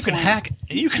more. You in mean this you can one.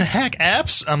 hack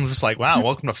apps? I'm just like, wow,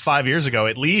 welcome to 5 years ago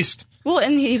at least. Well,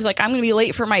 and he was like, I'm going to be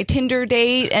late for my Tinder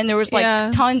date, and there was like Yeah.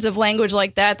 tons of language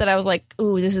like that I was like,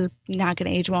 ooh, this is not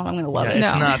going to age well. I'm going to love Yeah, it.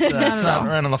 it's No. not. Not It's at not all.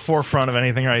 right on the forefront of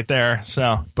anything right there.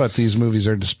 So But these movies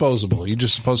are disposable. You're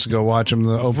just supposed to go watch them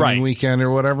the opening Right. weekend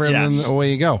or whatever, and Yes. then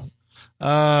away you go.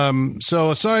 So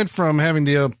aside from having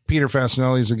to Peter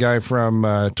Fasinelli's the guy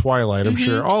from Twilight. I'm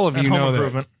sure all of And you Home know that.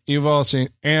 Improvement. You've all seen.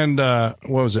 And what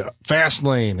was it?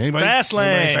 Fastlane. Anybody? Fastlane.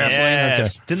 Anybody Fastlane?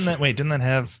 Yes. Didn't that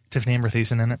have Tiffany Amber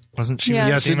Thiessen in it? Wasn't she? Yeah. was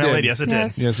a Yes, it female did. lady? Yes, it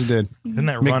Yes. did. Yes, it did. Didn't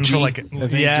that run for McGee, like? I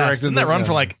think he Yeah. directed Didn't that run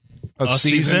for like a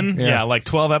season? Yeah, like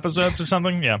 12 episodes or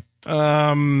something. Yeah.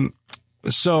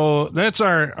 So that's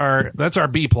our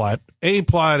B plot. A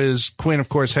plot is Quinn, of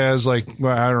course, has like,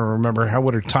 well, I don't remember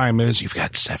what her time is. You've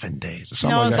got 7 days or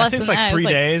something No, like it's that. I less think it's than like that. It was 3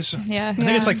 like- days. Yeah. I think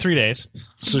it's like 3 days.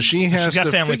 So she has got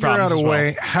to family figure out problems a as well.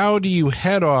 way. How do you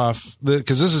head off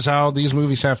because this is how these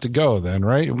movies have to go then,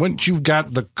 right? Once you've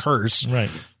got the curse,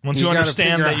 Right. Once You you gotta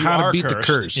understand figure that out you how to are beat the cursed.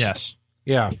 curse. Yes.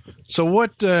 Yeah. So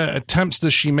what attempts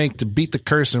does she make to beat the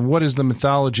curse, and what is the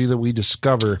mythology that we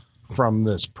discover from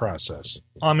this process?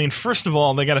 I mean, first of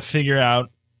all, they got to figure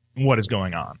out what is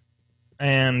going on.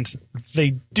 And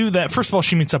they do that. First of all,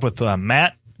 she meets up with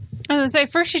Matt. I was going to say,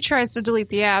 first she tries to delete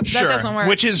the app. That doesn't work.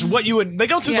 Which is what you would... They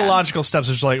go through the logical steps.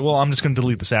 It's like, well, I'm just going to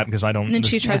delete this app because I don't... And then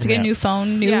she tries to get a new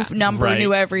phone, new number,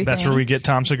 new everything. That's where we get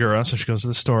Tom Segura. So she goes to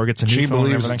the store, gets a new She phone.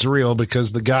 believes it's real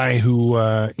because the guy who,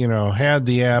 had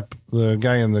the app, the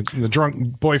guy in the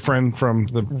drunk boyfriend from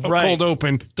the cold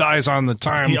open, dies on the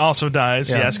time. He also dies,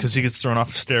 yes, because he gets thrown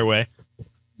off a stairway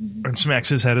and smacks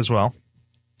his head as well.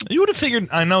 You would have figured...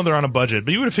 I know they're on a budget,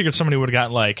 but you would have figured somebody would have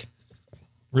got, like...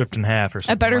 ripped in half or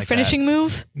something. A better like finishing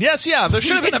move? Yes, yeah. There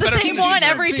should have been It's a better the same one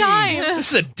every time.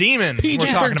 This is a demon we're PG-13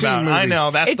 talking about. movie. I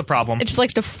know, that's the problem. It just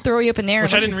likes to throw you up in the air.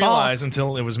 Which I and let didn't you fall. realize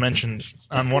until it was mentioned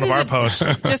on 'cause one of he's our a- posts.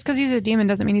 Just because he's a demon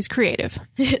doesn't mean he's creative.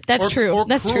 That's Or- true. or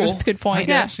That's true. cruel. That's a good point. I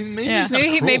guess. Maybe Yeah. he's not a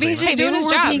Maybe- cruel maybe he's demon. just doing Maybe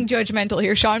his we're job. being judgmental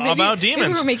here, Sean. Maybe, About demons.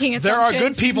 Maybe we're making There are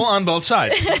assumptions. good people on both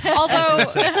sides.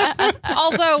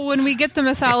 Although when we get the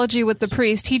mythology with the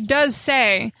priest, he does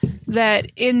say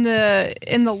that in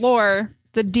the lore,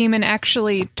 the demon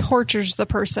actually tortures the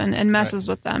person and messes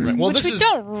with them, Right. Well, which this we is-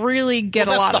 don't really get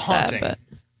Well, a lot that's of the haunting. that.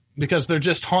 Because they're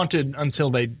just haunted until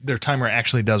their timer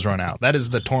actually does run out. That is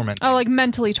the torment. But like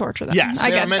mentally torture them. Yes, I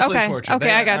they are get mentally okay. tortured. Okay,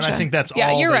 They- I gotcha. and I think that's yeah,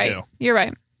 all you're they right. do. You're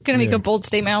right. Gonna make a bold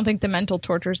statement. I don't think the mental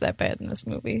torture is that bad in this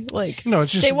movie. Like, No,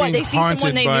 it's just they being see someone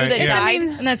haunted they by- knew that yeah. died, I mean-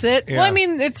 and that's it. Yeah. Well, I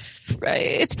mean, it's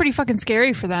pretty fucking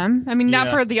scary for them. I mean, not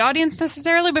Yeah. for the audience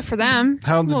necessarily, but for them.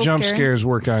 How'd the A little jump scary. scares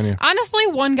work on you? Honestly,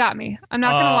 one got me. I'm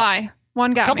not gonna lie.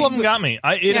 One got A couple me. of them got me.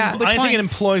 I Which think it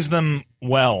ones? employs them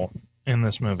well in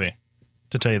this movie,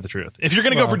 to tell you the truth. If you're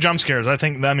going to go Well- for jump scares, I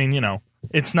think,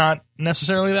 it's not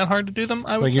necessarily that hard to do them,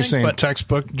 I would Like you're think, saying, but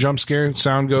textbook jump scare,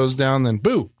 sound goes down, then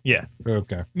boo. yeah.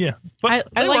 Okay. Yeah. But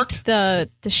I they liked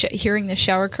worked. hearing the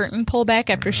shower curtain pull back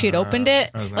after she had opened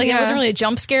it. that was nice. Like, it Yeah. wasn't really a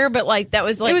jump scare, but like that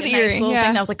was like It was a eerie, nice little yeah.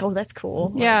 thing. I was like, oh, that's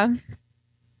cool. Like, Yeah.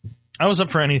 I was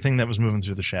up for anything that was moving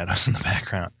through the shadows in the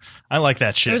background. I like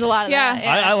that shit. there was a lot of Yeah.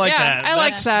 that. I like Yeah, that. I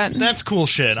like That's- that. That's cool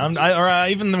shit.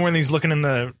 Even when he's looking in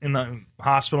the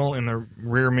hospital in the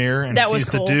rear mirror and That he was sees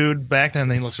cool. the dude back there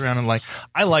and then he looks around and like,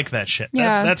 I like that shit.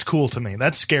 Yeah. That's cool to me.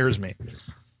 That scares me.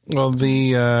 Well,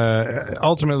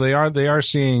 ultimately they are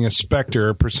seeing a specter,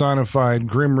 a personified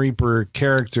Grim Reaper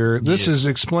character. This is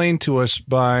explained to us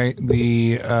by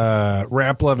the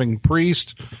rap-loving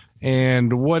priest.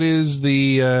 And what is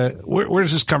the where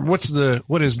does this come? What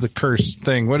is the curse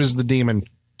thing? What is the demon?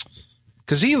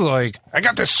 Because I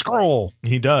got this scroll.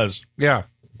 He does. Yeah.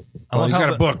 Well, love he's how got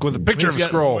a the- book with a picture of a He's got-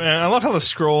 scroll. and I love how the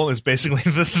scroll is basically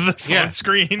the phone Yeah.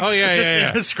 screen. Oh, yeah, Just yeah,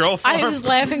 yeah. in a scroll form. I was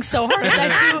laughing so hard at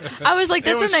that too. I was like,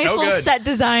 It that's was a nice so little good. set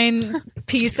design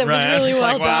piece that was Right. really It's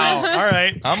well like, wow, done. all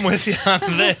right, I'm with you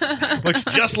on this. Looks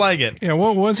just like it. Yeah,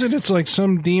 what was it? It's like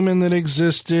some demon that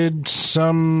existed,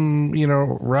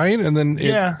 right? And then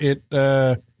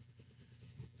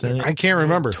I can't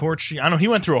remember. Torch. I know he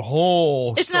went through a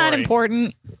whole. It's not story.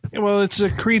 important. Well, it's a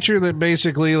creature that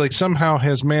basically somehow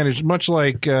has managed, much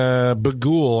like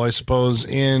Bagul, I suppose,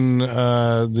 in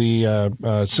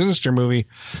the Sinister movie,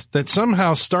 that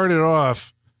somehow started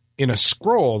off in a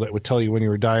scroll that would tell you when you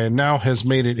were dying, now has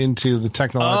made it into the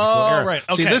technological era. Right.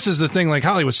 See, Okay. this is the thing, like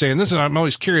Holly was saying, I'm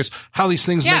always curious how these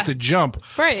things Yeah. make the jump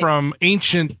Right. from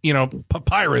ancient,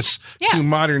 papyrus Yeah. to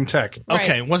modern tech.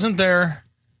 Okay, wasn't there?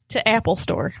 To Apple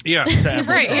Store. Yeah.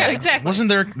 Right. Yeah. Exactly. Wasn't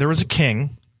there? There was a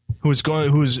king who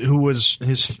was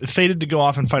fated to go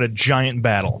off and fight a giant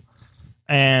battle,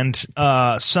 and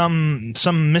some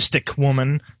mystic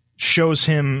woman tells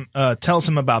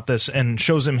him about this and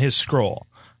shows him his scroll.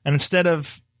 And instead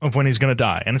of when he's going to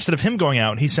die, and instead of him going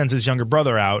out, he sends his younger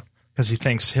brother out because he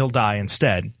thinks he'll die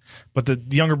instead. But the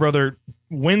younger brother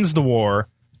wins the war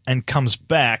and comes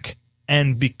back,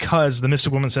 and because the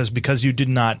mystic woman says, because you did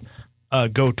not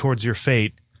go towards your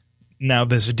fate, now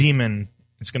this demon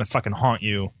is going to fucking haunt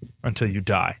you until you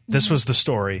die. This was the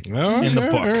story in the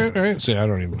book. All right. See, I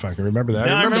don't even fucking remember that.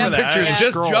 Yeah, I remember the that. picture of the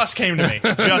It scroll. just came to me.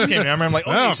 I remember like,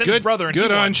 Oh, he sent good, his brother and good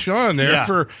he won. on Sean there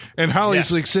Yeah. and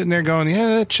Holly's Yes. sitting there going,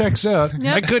 yeah, that checks out.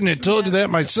 Yep. I couldn't have told you that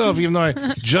myself, even though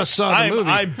I just saw the movie.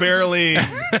 I barely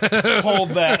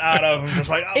pulled that out of just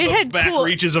like It the had back cool-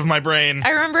 reaches of my brain. I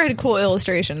remember it had cool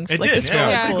illustrations. It like did. the scroll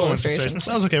Yeah, had cool cool illustrations.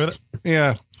 I was okay with it.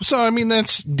 Yeah. So, I mean,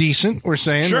 that's decent, we're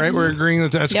saying, Sure. right? We're agreeing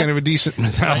that that's Yep. kind of a decent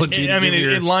mythology. I mean, to give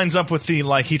your- it lines up with the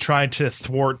he tried to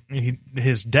thwart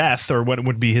his death or what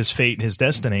would be his fate, his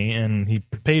destiny, and he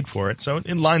paid for it. So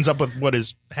it lines up with what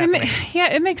is happening.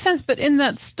 It makes sense. But in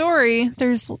that story,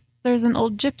 there's an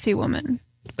old gypsy woman.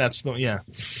 That's the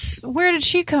where did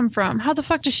she come from? How the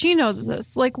fuck does she know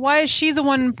this? Like, why is she the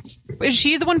one? Is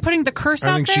she the one putting the curse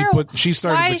out there? She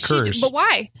started Why the is curse. but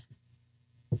why?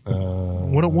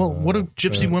 What do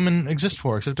gypsy women exist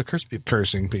for except to curse people?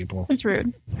 Cursing people. It's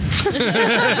rude.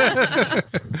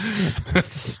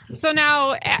 So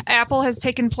now Apple has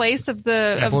taken place of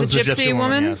the Apple is the gypsy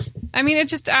woman. yes. I mean, it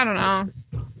just I don't know.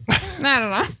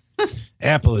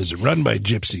 Apple is run by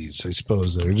gypsies, I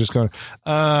suppose. They're just going.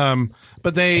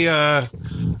 But they.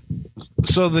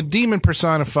 So the demon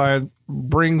personified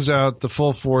brings out the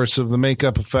full force of the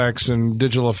makeup effects and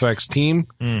digital effects team.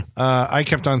 I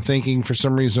kept on thinking for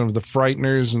some reason of the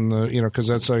Frighteners and the because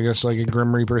that's I guess like a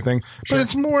Grim Reaper thing. But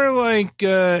it's more like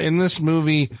in this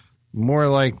movie, more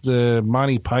like the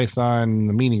Monty Python,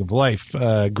 The Meaning of Life,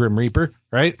 Grim Reaper,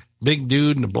 right? Big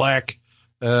dude in a black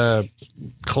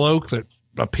cloak that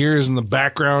appears in the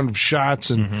background of shots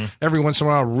and every once in a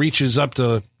while reaches up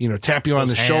to tap you on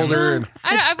the shoulder and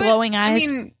glowing eyes. I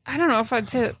mean, I don't know if I'd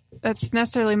say that's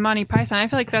necessarily Monty Python. I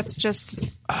feel like that's just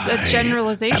a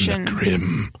generalization.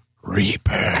 Grim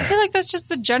Reaper. I feel like that's just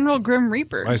the general Grim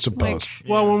Reaper. I suppose. Like,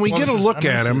 Well, when we get a this is- look I mean,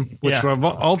 at this him, is- which yeah.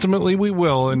 ultimately we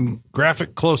will, in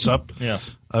graphic close-up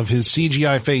Yes. of his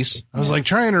CGI face, I was like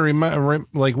trying to remind,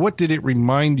 like, what did it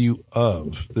remind you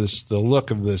of? The look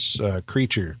of this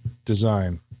creature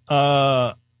design.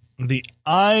 The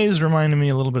eyes reminded me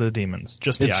a little bit of demons.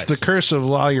 Just the It's eyes. the Curse of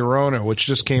La Llorona, which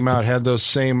just came out, had those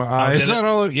same eyes. did it? Not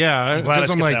all, yeah, I'm glad I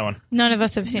 'cause I'm skipped like, that one. None of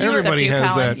us have seen it Everybody except you,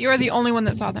 has Colin. that. you are the only one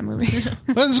that saw that movie.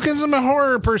 But it's because I'm a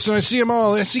horror person. I see them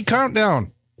all. I see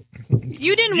Countdown.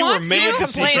 You didn't You were want made to. to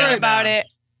see Complaining Countdown. about it,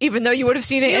 even though you would have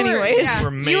seen it You were- anyways. yeah.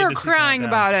 We're made You were to see crying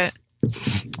Countdown. about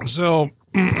it. So,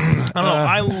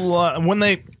 I don't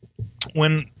know.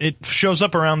 When it shows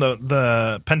up around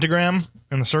the pentagram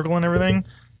and the circle and everything,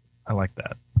 I like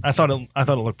that. I thought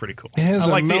it looked pretty cool. It has I a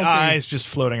like melting- the eyes just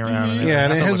floating around. And yeah,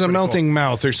 and I it thought has a looked pretty melting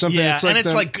mouth or Cool. something. Yeah, it's like and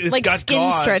it's like it's like got skin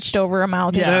gauze. stretched over a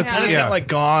mouth. Yeah, That's- and it's yeah. got like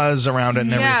gauze around it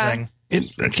and Yeah. everything.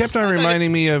 It kept on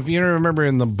reminding me of, remember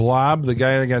in The Blob, the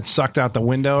guy that got sucked out the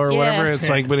window or Yeah. whatever? It's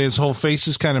like, but his whole face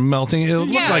is kind of melting. It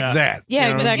looked Yeah. like that. Yeah, you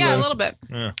know? exactly. Yeah, a little bit.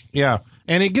 Yeah.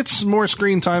 And it gets more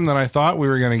screen time than I thought we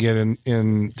were going to get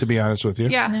in, to be honest with you.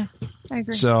 Yeah, I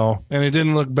agree. So, and it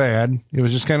didn't look bad. It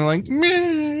was just kind of like,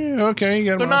 meh, okay, you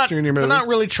got a They're monster in your movie. they're not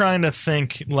really trying to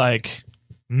think like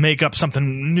make up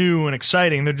something new and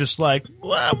exciting. They're just like,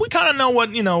 well, we kind of know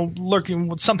what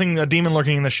lurking, something a demon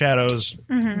lurking in the shadows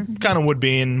kind of would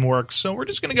be and works. So we're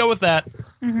just going to go with that.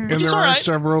 And is there all are right.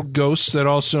 several ghosts that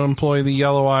also employ the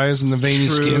yellow eyes and the veiny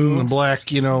True. skin and the black,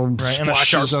 Right, and the sharp,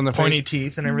 splashes on the pointy face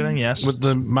teeth and everything. Yes, with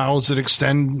the mouths that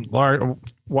extend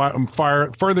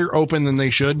further open than they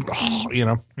should.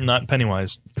 not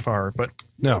Pennywise far, but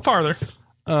No. farther.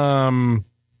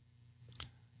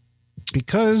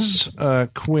 Because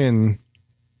Quinn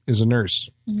is a nurse.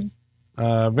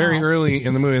 Very early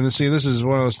in the movie, and this is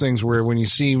one of those things where when you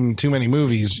see too many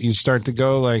movies, you start to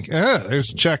go like,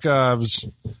 there's Chekhov's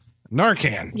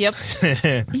Narcan. Yep.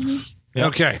 Yep.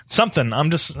 Okay. Something.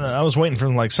 I was waiting for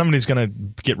like somebody's gonna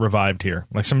get revived here.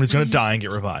 Like somebody's gonna die and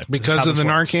get revived This is Because how of the this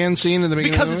works. Narcan scene at the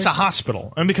beginning Because of it's the a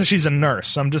hospital and because she's a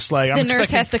nurse. I'm just like The nurse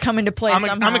has to come into play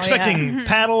somehow. I'm expecting yeah.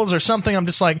 paddles or something. I'm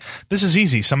just like, this is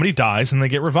easy. Somebody dies and they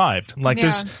get revived. Like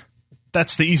Yeah.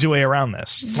 that's the easy way around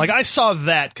this. Like I saw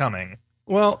that coming.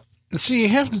 Well, see, you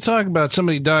have to talk about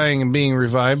somebody dying and being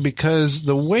revived because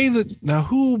the way that now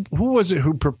who was it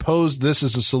who proposed this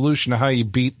as a solution to how you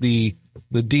beat the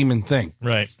demon thing,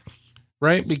 right?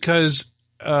 Because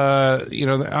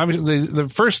obviously the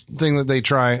first thing that they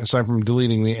try, aside from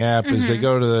deleting the app, is they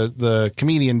go to the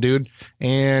comedian dude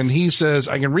and he says,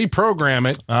 "I can reprogram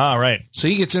it." Ah, right. So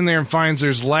he gets in there and finds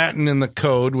there's Latin in the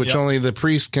code, which Yep. only the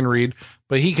priest can read,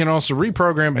 but he can also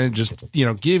reprogram and just,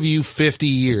 give you 50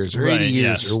 years or 80 Right,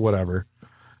 years yes. or whatever.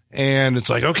 And it's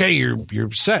like, okay,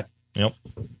 you're set Yep.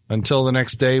 until the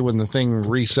next day when the thing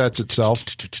resets itself.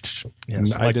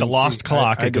 Yes. And I Like the didn't lost see-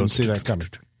 clock. I it didn't goes see that coming.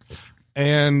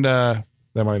 And that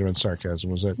might have been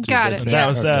sarcasm. Was that too Got big? it, That yeah.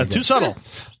 was Okay, too subtle.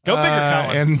 Go bigger,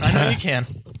 Colin. and- I know you can.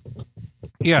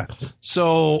 Yeah.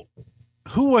 So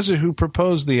who was it who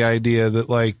proposed the idea that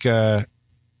like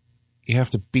you have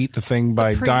to beat the thing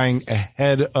by priest. dying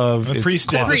ahead of The its priest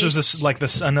did. clock? This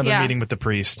was another Yeah. meeting with the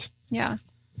priest. Yeah.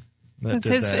 that 'Cause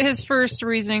did his that. his first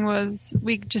reasoning was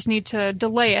we just need to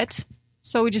delay it,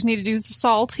 so we just need to do the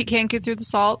salt. He can't get through the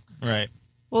salt. Right.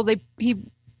 Well,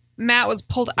 Matt was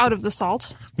pulled out of the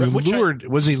salt.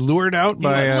 Was he lured out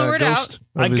by was a lured ghost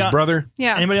out. of his brother?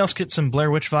 Yeah. Anybody else get some Blair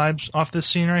Witch vibes off this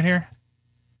scene right here?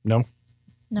 No.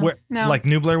 No. Where, No. Like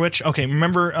New Blair Witch? Okay,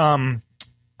 remember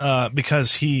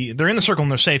because they're in the circle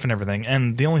and they're safe and everything,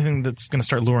 and the only thing that's going to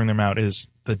start luring them out is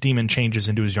the demon changes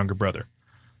into his younger brother,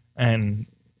 and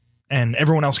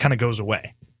everyone else kind of goes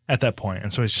away at that point,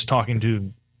 and so he's just talking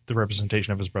to the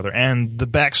representation of his brother. And the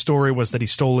backstory was that he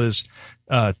stole his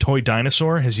toy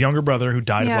dinosaur. His younger brother, who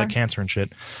died of like cancer and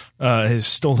shit,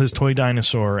 stole his toy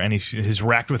dinosaur, and he's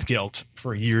racked with guilt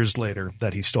for years later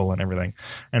that he stole and everything.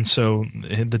 And so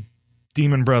the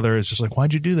demon brother is just like,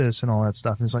 "Why'd you do this?" and all that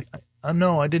stuff. And he's like,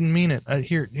 "No, I didn't mean it.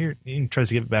 Here." He tries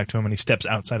to give it back to him, and he steps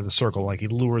outside of the circle, like he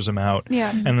lures him out.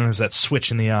 Yeah. And then there's that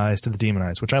switch in the eyes to the demon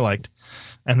eyes, which I liked.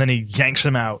 And then he yanks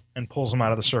him out and pulls him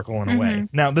out of the circle and away.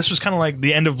 Now, this was kind of like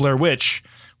the end of Blair Witch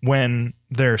when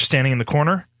they're standing in the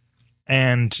corner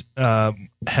and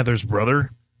Heather's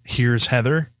brother hears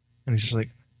Heather and he's just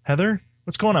like, "Heather,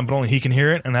 what's going on?" But only he can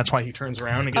hear it, and that's why he turns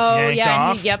around and gets yanked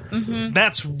off.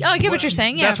 That's I get what you're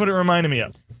saying. Yeah. That's what it reminded me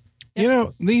of. You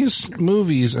know, these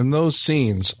movies and those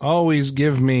scenes always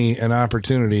give me an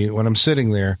opportunity when I'm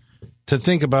sitting there to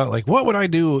think about, like, what would I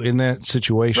do in that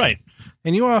situation? Right.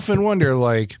 And you often wonder,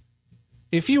 like,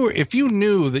 if you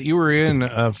knew that you were in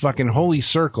a fucking holy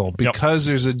circle because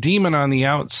there's a demon on the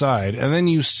outside, and then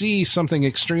you see something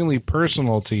extremely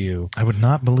personal to you, I would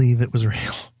not believe it was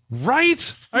real.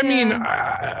 right? I mean,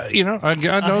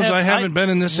 God knows I haven't been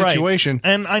in this situation,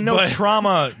 right. And I know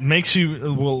trauma makes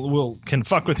you can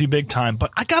fuck with you big time.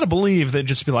 But I gotta believe that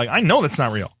just be like, I know that's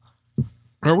not real.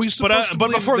 Are we supposed to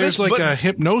believe before there's this, a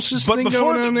hypnosis thing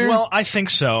going on there? Well, I think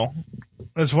so.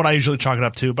 That's what I usually chalk it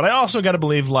up to. But I also got to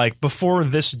believe, like, before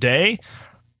this day,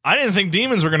 I didn't think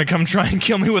demons were going to come try and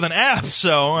kill me with an app.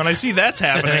 So, and I see that's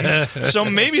happening. So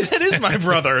maybe that is my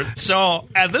brother. So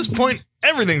at this point,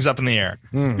 everything's up in the air.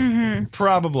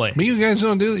 Probably. But you guys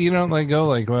don't do that. You don't like go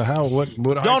like, well, what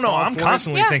would I? No, I'm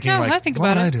constantly thinking like, I think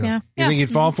what about would it. I do? Yeah. You think you'd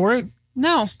fall for it?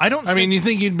 No. I don't. I mean, you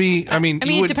think you'd be? I mean,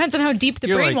 it depends on how deep the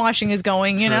you're brainwashing is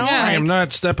going. You know, Yeah. I am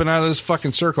not stepping out of this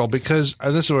fucking circle because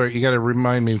this is where you got to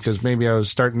remind me, because maybe I was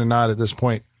starting to nod at this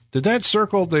point. Did that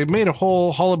circle? They made a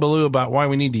whole hullabaloo about why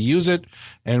we need to use it,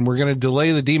 and we're going to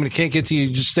delay the demon. It can't get to you.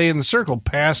 You just stay in the circle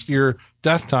past your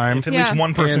death time. If at least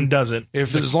one person And does it,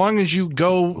 as long as you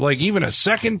go like even a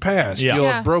second past,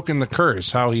 you'll have broken the curse.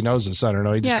 How he knows this, I don't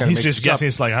know. He just kind of he's just guessing.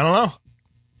 It's like, I don't know.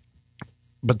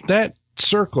 But that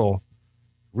circle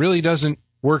really doesn't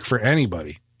work for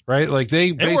anybody, right? Like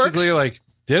they basically are like,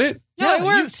 did it? No, it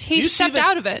worked. He stepped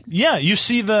out of it. Yeah, you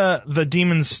see the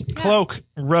demon's cloak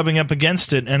rubbing up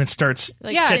against it, and it starts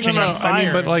catching on fire. I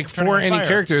mean, but like for any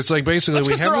character, it's like basically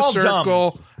we have a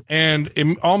circle,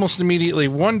 and almost immediately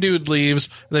one dude leaves,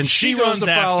 then she goes to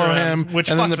follow him, and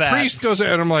then the priest goes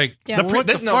out, and I'm like, what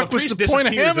the fuck was the point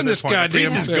of having this goddamn thing?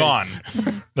 The priest is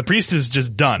gone. The priest is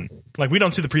just done. Like, we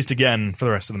don't see the priest again for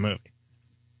the rest of the movie.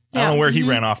 I don't know where he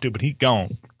ran off to, but he's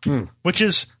gone. Which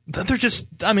is, they're just,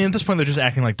 I mean, at this point, they're just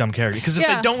acting like dumb characters. Because if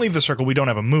they don't leave the circle, we don't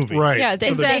have a movie. Right. Yeah,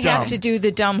 they have to do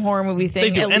the dumb horror movie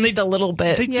thing at least a little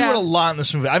bit. They do it a lot in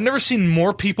this movie. I've never seen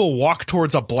more people walk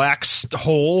towards a black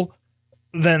hole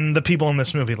than the people in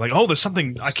this movie. Like, oh, there's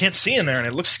something I can't see in there, and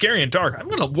it looks scary and dark. I'm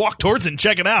going to walk towards it and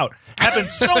check it out.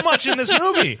 Happens so much in this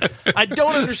movie. I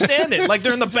don't understand it. Like,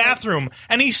 they're in the bathroom,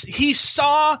 and he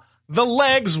saw the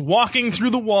legs walking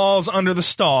through the walls under the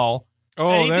stall. Oh,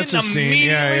 and he that's didn't a scene.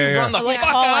 immediately run the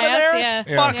fuck out of there. Yeah.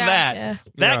 Fuck that.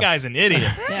 That guy's an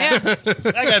idiot.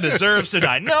 That guy deserves to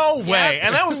die. No way.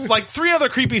 And that was like 3 other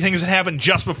creepy things that happened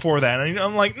just before that. And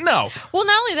I'm like, no. Well,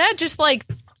 not only that, just like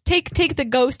take the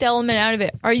ghost element out of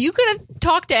it. Are you going to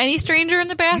talk to any stranger in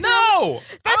the bathroom? No.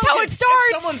 That's how it starts.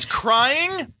 If someone's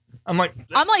crying, I'm like,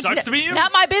 sucks to be you.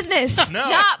 Not my business. No.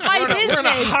 Not my business. We're in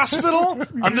a hospital.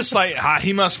 I'm just like,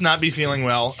 he must not be feeling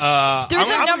well. There's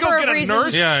a number of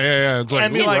reasons. Yeah. It's like,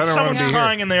 and be like, someone's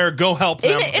crying in there. Go help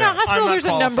them. In a hospital, there's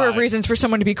a number of reasons for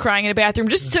someone to be crying in a bathroom.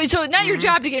 Just so it's not your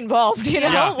job to get involved. You know,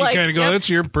 Yeah. You kind of go, that's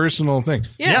your personal thing.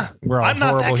 Yeah. We're all I'm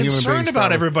not that horrible human concerned beings, about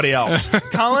probably. everybody else.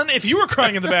 Colin, if you were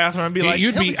crying in the bathroom, I'd be like,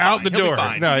 you'd be out the door.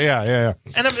 No, yeah.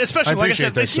 And especially, like I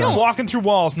said, they see him walking through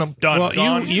walls and I'm done. Well,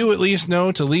 gone. you at least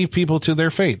know to leave people to their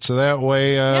fate. So that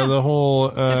way, the whole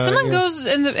if someone goes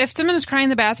if someone is crying in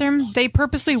the bathroom, they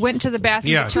purposely went to the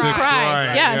bathroom to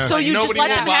cry. Yeah, so you just let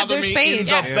them have their space. In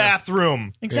the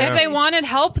bathroom. If they wanted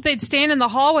help, they'd stand in the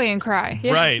hallway and cry.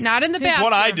 Right. Not in the bathroom.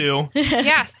 What I do.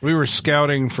 Yes. We were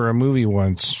scouting for a movie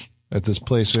once at this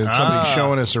place. We had somebody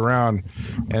showing us around,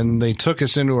 and they took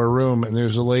us into a room, and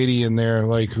there's a lady in there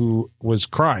like who was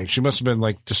crying. She must have been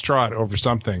like distraught over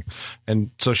something,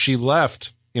 and so she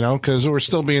left. You know, because we're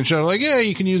still being shown like, yeah,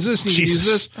 you can use this, you can use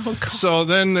this. Oh, God. So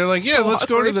then they're like, yeah, let's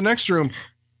go to the next room.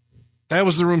 That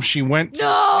was the room she went.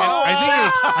 No.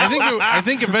 I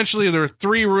think eventually there were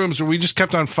 3 rooms where we just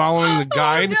kept on following the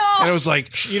guide, and it was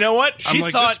like, You know what? I'm She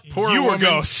like, thought this poor you were woman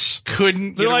ghosts.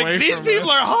 couldn't They're get like, away these from people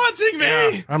us. are haunting me.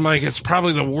 Yeah. I'm like, it's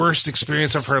probably the worst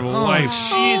experience of her life.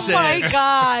 Jesus. Oh my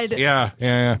god.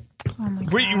 Yeah.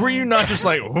 Were you not just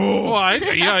like, oh?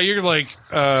 Well, you're like,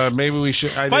 maybe we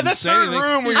should. I By didn't that say third anything.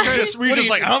 room, were you just What do you-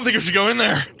 like, I don't think we should go in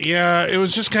there. Yeah, it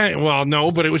was just kind of, well,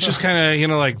 no, but it was just kind of,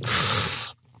 like,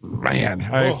 man,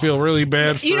 I feel really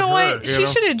bad for You know her, what? She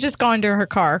should have just gone to her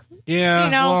car. Yeah,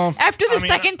 You know, well, after the mean,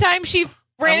 second time she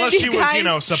ran Unless into she you was,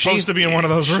 guys. supposed to be in one of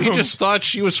those rooms. she just thought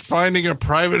she was finding a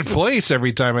private place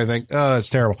every time, I think. Oh, it's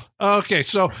terrible. Okay,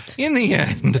 so in the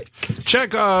end,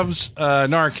 Chekhov's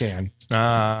Narcan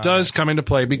does come into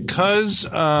play because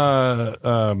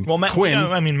well, Matt,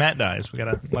 Quinn. Matt dies. We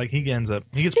gotta he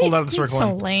gets pulled out of the He's circle. so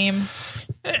and- lame.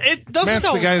 It doesn't. Matt's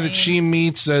so the guy lame. that she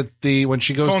meets at when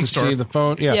she goes Phone to store. see the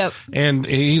phone. Yeah, Yep. and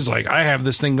he's like, I have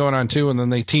this thing going on too, and then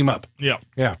they team up. Yeah.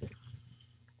 Yeah.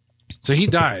 So he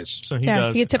dies. So he Yeah,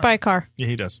 does. he gets hit by a car. Yeah,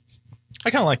 he does. I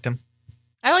kind of liked him.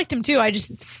 I liked him too. I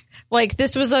just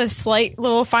this was a slight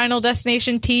little Final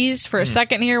Destination tease for a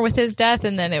second here with his death,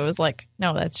 and then it was like,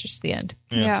 no, that's just the end.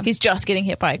 Yeah. He's just getting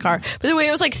hit by a car. But the way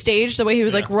it was staged, the way he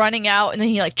was running out, and then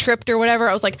he tripped or whatever,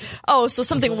 I was like, oh, so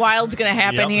something wild's gonna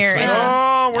happen Yep. here. It's like,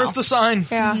 And where's the sign?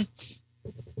 Yeah.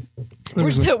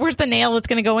 where's the nail that's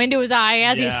gonna go into his eye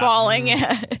as he's Yeah. falling?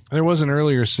 There was an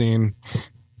earlier scene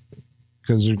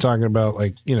because you're talking about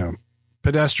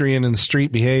pedestrian and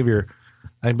street behavior.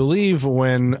 I believe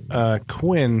when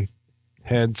Quinn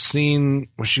had seen,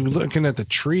 was she looking at the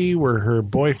tree where her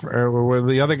boyfriend or where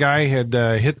the other guy had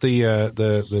hit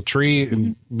the tree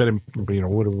and been,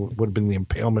 would have been the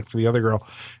impalement for the other girl,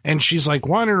 and she's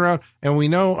wandering around, and we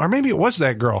know, or maybe it was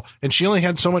that girl, and she only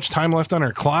had so much time left on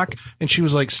her clock, and she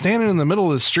was standing in the middle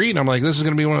of the street, and I'm like, this is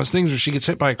going to be one of those things where she gets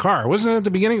hit by a car. Wasn't it at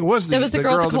the beginning? It was. That was the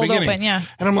girl with at the cold beginning. open, yeah.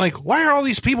 And I'm like, why are all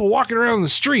these people walking around the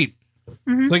street?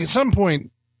 At some point,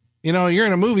 you're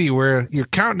in a movie where your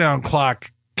countdown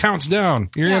clock counts down.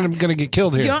 You're going to get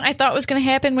killed here. You know what I thought was going to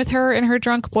happen with her and her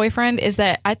drunk boyfriend is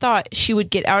that I thought she would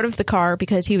get out of the car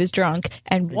because he was drunk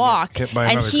and walk, hit by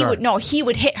and another car. he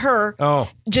would hit her. Oh.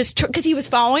 Just because he was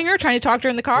following her, trying to talk to her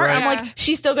in the car. Right. I'm like,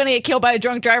 she's still going to get killed by a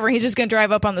drunk driver. He's just going to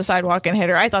drive up on the sidewalk and hit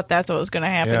her. I thought that's what was going to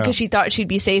happen Yeah. because she thought she'd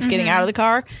be safe getting out of the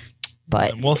car.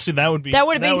 But Well, see, that would be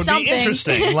something.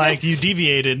 interesting. You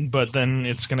deviated, but then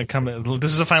it's going to come.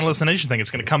 This is a Final Destination thing.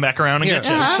 It's going to come back around and Yeah,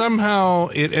 get you. somehow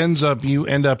you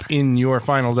end up in your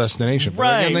final destination.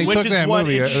 Right, And they which took is that what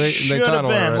movie. it They should taught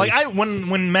have been. already.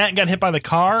 When Matt got hit by the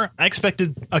car, I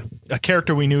expected a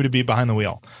character we knew to be behind the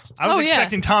wheel. I was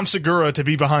expecting Tom Segura to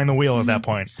be behind the wheel at that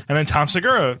point, and then Tom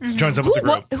Segura joins up with the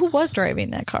group. who was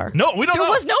driving that car? No, we don't There know.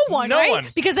 was no one, No right? one.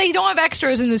 Because they don't have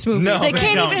extras in this movie. No, they they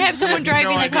can't don't. even have someone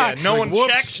driving no the car. idea. No one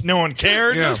whoops. checked. No one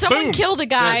cared. So someone Boom. killed a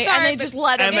guy, Yeah. and they Sorry, just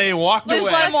let him. and they walked just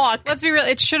away. let him walk. Let's be real.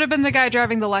 It should have been the guy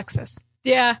driving the Lexus.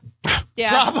 Yeah,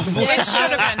 Probably. It should have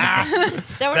been. that would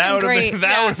That have would been great.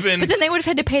 that would have been. But then they would have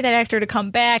had to pay that actor to come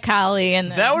back, Holly,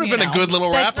 and that would have been a good little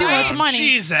wrap. That's too much money.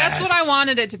 Jesus. That's what I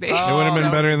wanted it to be. It would have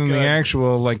been better than the good.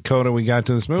 actual coda we got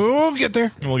to this movie. We'll get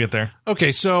there. We'll get there.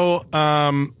 Okay, so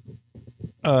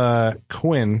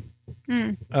Quinn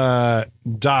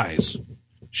dies.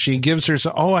 She gives her.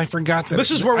 I forgot that. This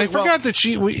is where I forgot that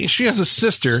she has a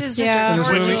sister. She's Yeah. in this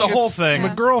Which movie. is a whole It's thing. The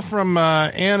girl from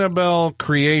Annabelle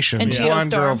Creation, And the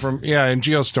blonde girl Geostorm. from and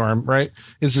Geostorm, right?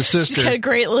 Is the She's sister. got a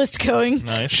great list going.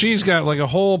 Nice. She's got a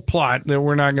whole plot that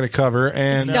we're not going to cover,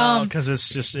 and It's dumb. because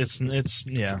it's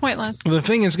yeah. Pointless. the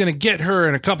thing is going to get her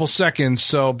in a couple seconds.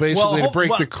 So basically, Well, to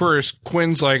break the curse,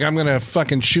 Quinn's like, "I'm going to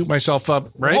fucking shoot myself up."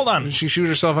 Right? Hold on. Did she shoot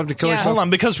herself up to kill Yeah. herself? Hold on,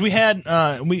 because we had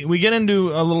we get into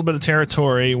a little bit of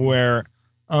territory where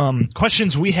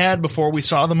questions we had before we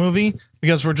saw the movie,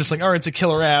 because we're just like, all right, it's a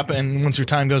killer app, and once your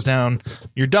time goes down,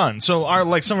 you're done. So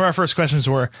some of our first questions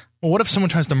were, well, what if someone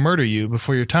tries to murder you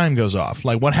before your time goes off?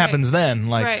 What happens then?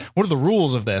 Right. What are the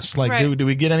rules of this? Right. Do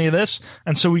we get any of this?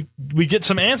 And so we get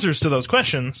some answers to those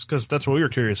questions, because that's what we were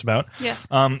curious about. Yes.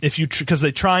 Because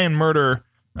they try and murder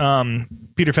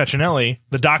Peter Facinelli,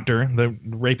 the doctor, the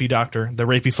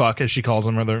rapey fuck, as she calls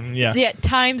him, Yeah,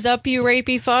 time's up, you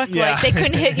rapey fuck. Yeah. They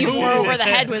couldn't hit you more over the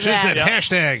head with She said, that.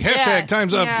 hashtag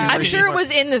time's up. Yeah. you I'm rapey sure it fuck.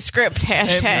 was in the script. It might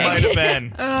Hashtag. have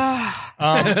been.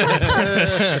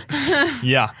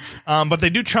 Yeah. But they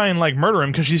do try and murder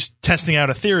him because she's testing out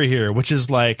a theory here, which is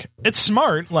it's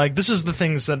smart. This is the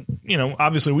things that,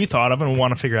 obviously we thought of and we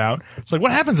want to figure out. It's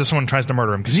what happens if someone tries to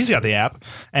murder him? Because he's got the app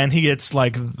and he gets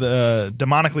the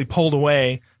demonically pulled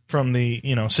away from the,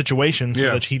 situation so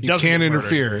that he doesn't can't get murdered.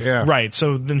 interfere. Yeah. Right.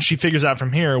 So then she figures out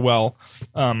from here,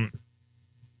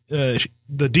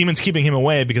 the demon's keeping him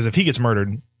away because if he gets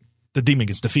murdered, the demon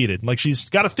gets defeated. Like, she's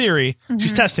got a theory,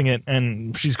 she's testing it,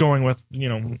 and she's going with,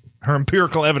 her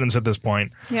empirical evidence at this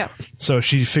point. Yeah. So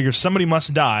she figures somebody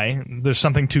must die. There's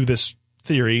something to this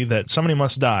theory that somebody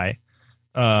must die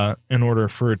in order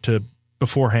for it to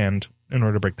beforehand, in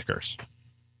order to break the curse.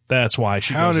 That's why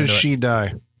she How goes does into she it.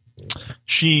 die?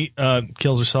 She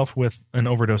kills herself with an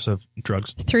overdose of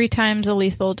drugs. 3 times a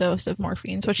lethal dose of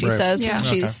morphine is what she Right. says Yeah. when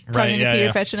she's Okay. talking Right, to yeah, Peter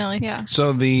yeah. Facinelli. Yeah.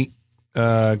 So the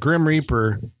Grim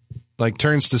Reaper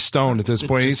turns to stone at this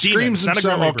point. He It's a demon. screams It's not a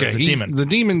himself. Grim Reaper, Okay, it's a demon. the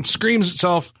demon screams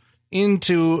itself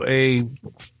into a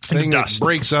thing that dust.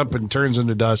 breaks up and turns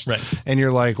into dust. Right. And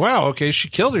you're like, wow, okay, she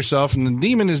killed herself and the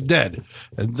demon is dead.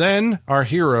 And then our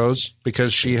heroes,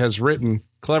 because she has written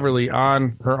cleverly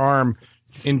on her arm,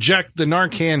 inject the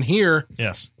Narcan here.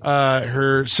 Yes.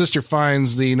 Her sister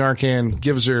finds the Narcan,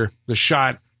 gives her the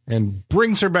shot, and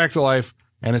brings her back to life.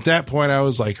 And at that point, I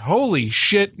was like, holy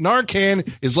shit,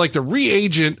 Narcan is like the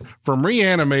reagent from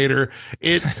Reanimator.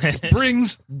 It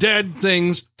brings dead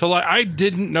things to life. I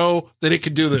didn't know that it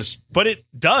could do this. But it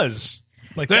does.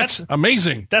 Like, That's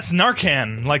amazing. that's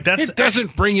Narcan. Like, that's It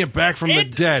doesn't bring you back from the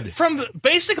dead. From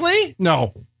basically?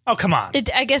 No. Oh, come on.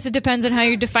 I guess it depends on how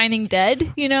you're defining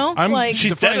dead, I'm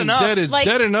She's defining dead enough. dead is Like,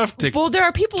 dead enough to well, there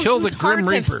are people kill whose the Grim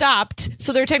hearts have Reaper. stopped,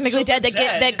 so they're technically So dead.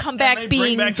 That come and back they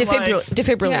being bring back to life.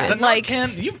 defibrillated. The Like,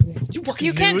 Narcan, you work in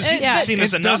You can- news. You've yeah. seen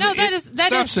this It enough. doesn't- No, that it is- that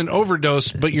stops is- an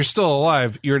overdose, but you're still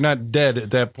alive. You're not dead at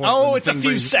that point. Oh, when the it's a thing few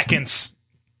brings- seconds.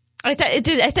 I said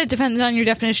it depends on your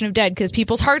definition of dead because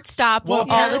people's hearts stop all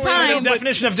the apparently time. The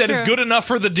definition of It's dead is true. good enough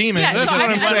for the demon. Yeah, That's so what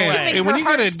I'm I'm saying. assuming And when her you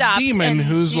got a heart stopped demon and,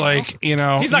 who's you know.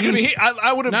 like, He's not going to be.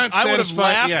 I would have. not I would have satisfied.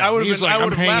 laughed. Yeah, I would he was have. like, I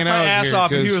would I'm have laughed hanging my out ass here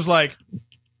off if he 'cause- was like.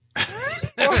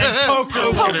 And poked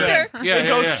her. Poked her. Yeah, it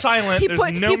goes yeah. silent. He There's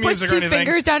puts no music or 2 anything.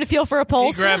 fingers down to feel for a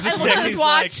pulse. He grabs his and looks stick. at his He's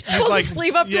watch, like, pulls his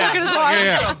sleeve up to look at his watch.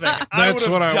 Yeah. I That's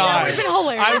would what I have want. died. That would've been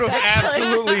hilarious, I would have actually.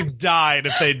 absolutely died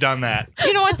if they'd done that.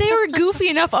 You know what? They were goofy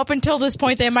enough up until this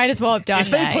point. They might as well have done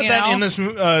If they that. put you that know? in this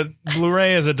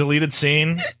Blu-ray as a deleted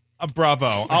scene,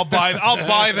 bravo! I'll buy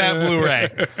that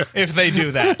Blu-ray if they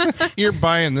do that. You're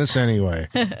buying this anyway.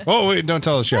 Oh, wait, don't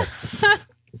tell us yet.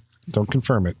 Don't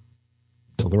confirm it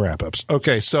till the wrap-ups.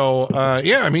 Okay, so,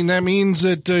 yeah, I mean, that means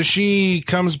that she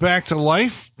comes back to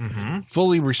life,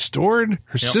 fully restored.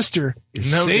 Her sister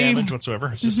is No saved. damage whatsoever.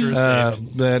 Her sister is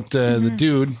saved. That the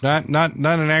dude, not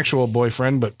an actual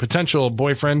boyfriend, but potential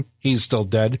boyfriend, he's still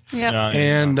dead. Yeah.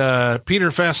 And Peter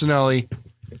Facinelli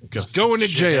Goes going to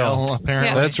jail.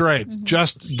 apparently. That's right.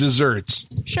 Just desserts.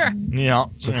 Sure. Yeah.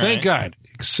 So thank God.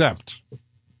 Except,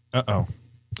 Uh-oh.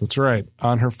 that's right,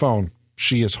 on her phone,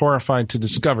 she is horrified to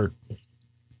discover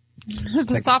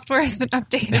The software has been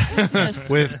updated.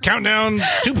 with Countdown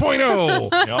 2.0.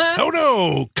 Oh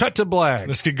no, cut to black.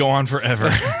 This could go on forever.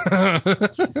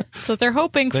 That's what they're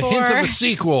hoping The for. hint of a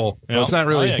sequel. Well, it's not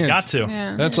really Oh, a yeah, hint. got to.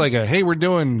 Yeah. That's like a, hey, we're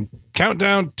doing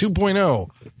Countdown 2.0.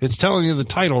 It's telling you the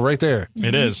title right there.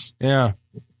 It is. Yeah.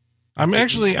 I'm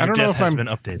actually, I Your don't know death if has I'm, been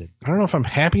updated. I don't know if I'm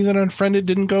happy that Unfriended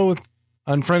didn't go with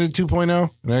Unfriended 2.0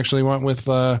 and actually went with,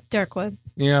 Dark Web.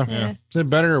 yeah. Yeah. Is it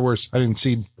better or worse? I didn't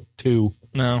see 2.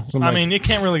 No. So I like- mean, you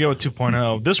can't really go with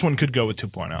 2.0. This one could go with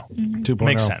 2.0. 2.0.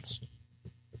 Makes sense.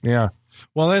 Yeah.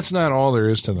 Well, that's not all there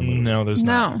is to the movie. No, there's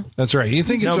not. No. That's right. You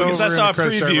think it's No, because over I saw a and the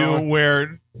credits start preview rolling?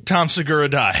 where Tom Segura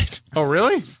died. Oh,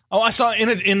 really? Oh, I saw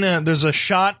there's a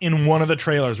shot in one of the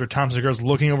trailers where Tom Segura's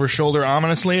looking over his shoulder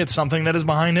ominously at something that is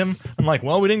behind him. I'm like,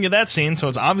 well, we didn't get that scene, so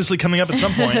it's obviously coming up at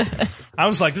some point. I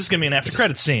was like, this is going to be an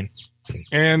after-credits scene.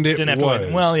 And it Didn't have to was.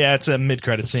 wait. Well, yeah, it's a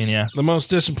mid-credit scene, yeah. The most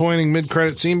disappointing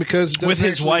mid-credit scene because it doesn't With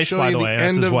his actually wife, show by you the way.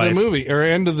 That's end his of wife. the movie or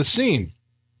end of the scene.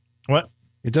 What?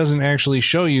 It doesn't actually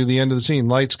show you the end of the scene.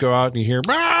 Lights go out and you hear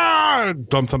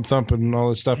thump, thump, thump, and all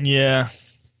this stuff. Yeah.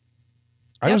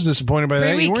 I was disappointed by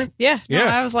Pretty that. You weak. weren't? Yeah. No,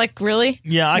 Yeah. I was like, really?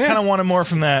 Yeah, I Yeah. kind of wanted more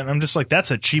from that. I'm just like, that's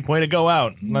a cheap way to go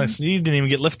out. Like, he didn't even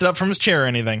get lifted up from his chair or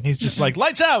anything. He's just like,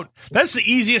 lights out. That's the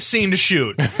easiest scene to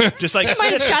shoot. Just like,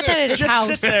 Might have shot that at his just house.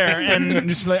 sit there and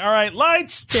just like, all right,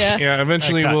 lights. Yeah. Yeah.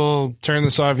 Eventually, Okay. we'll turn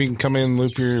this off. You can come in,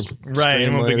 loop your Right, screen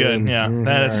and we'll be later, good. and- Yeah,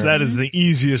 that is the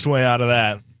easiest way out of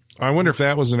that. I wonder if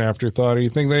that was an afterthought. Do you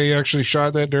think they actually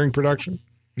shot that during production?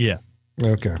 Yeah.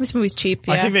 Okay. This movie's cheap.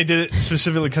 Yeah. I think they did it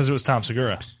specifically because it was Tom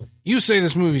Segura. You say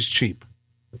this movie's cheap.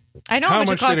 I know How how much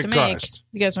much it costs did to it make. cost?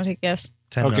 You guys want to take a guess?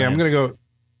 10 Okay, I'm million. going to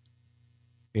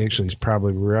go. Actually, he's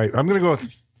probably right. I'm going to go with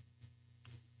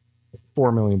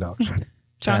 $4 million.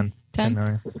 John? 10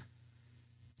 million.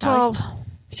 12.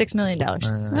 $6 million.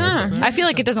 I feel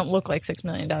like it doesn't look like $6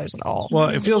 million at all. Well,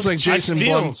 it feels like Jason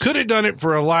Blum could have done it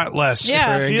for a lot less.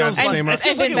 Yeah, if it they got feels the like, same it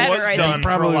feels like it better, was I done think.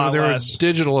 probably for a lot there were less.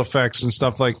 digital effects and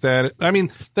stuff like that. I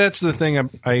mean, that's the thing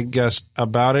I guess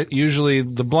about it. Usually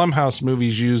the Blumhouse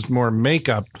movies used more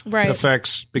makeup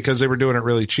effects because they were doing it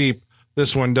really cheap.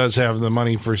 This one does have the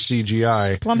money for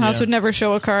CGI. Blumhouse would never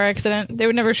show a car accident. They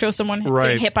would never show someone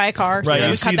getting hit by a car. So Right, they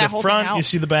you would cut see that the whole front, thing out. you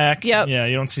see the back. Yep. Yeah,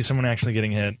 you don't see someone actually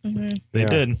getting hit. They Yeah.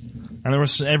 did, and there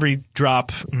was every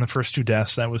drop in the first 2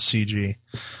 deaths that was CG.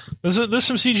 There's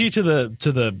some CG to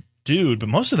the dude, but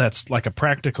most of that's like a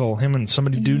practical him and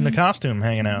somebody dude in a costume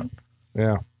hanging out.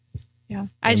 Yeah. Yeah,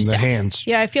 And the hands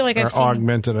I feel like I've are seen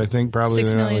augmented, I think, probably. $6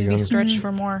 they're not million to like be other- stretched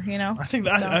for more. You know, I think,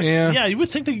 So- yeah, you would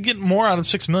think they could get more out of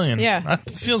 $6 million. Yeah.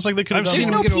 it feels like they could have I've done seen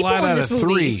more. them get a people lot in out of this movie.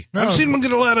 3. No. I've seen them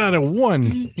get a lot out of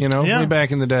 1, Yeah. way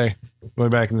back in the day. Way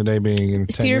back in the day being in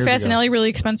 10 Peter years ago. Fasinelli really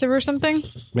expensive or something?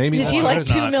 Maybe Is he that's like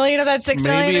right. $2 million of that $6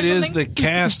 million? Maybe it or is something? the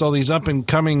cast, all these up and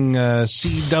coming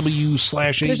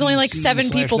CW/ABC. There's only like 7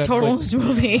 people total in Netflix. this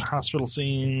movie. Hospital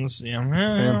scenes.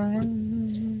 Yeah.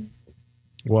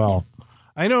 Well,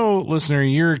 I know, listener,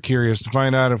 you're curious to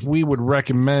find out if we would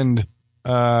recommend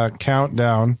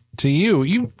Countdown to you.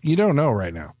 You don't know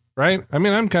right now, right? I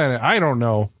mean, I don't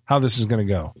know how this is going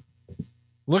to go.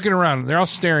 Looking around, they're all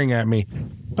staring at me,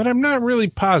 but I'm not really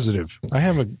positive. I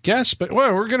have a guess, but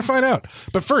well, we're going to find out.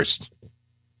 But first,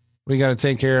 we got to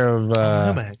take care of.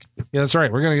 Yeah, that's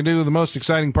right. We're going to do the most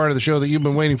exciting part of the show that you've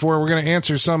been waiting for. We're going to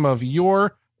answer some of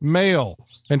your mail,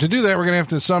 and to do that, we're going to have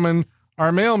to summon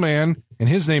our mailman, and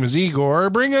his name is Igor.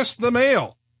 Bring us the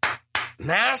mail.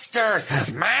 Masters,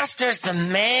 the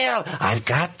mail. I've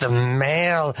got the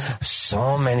mail.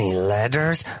 So many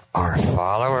letters. Our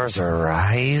followers are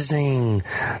rising.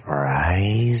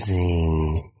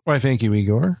 Why, thank you,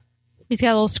 Igor. He's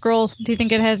got a little scroll. Do you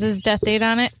think it has his death date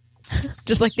on it?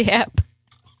 Just like the app.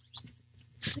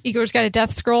 Igor's got a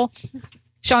death scroll.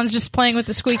 Sean's just playing with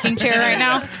the squeaking chair right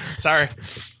now. Sorry,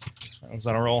 I was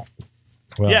on a roll.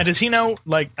 Well, Yeah, does he know?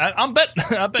 Like, I bet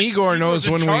Igor knows Igor's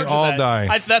in when we charge of all that.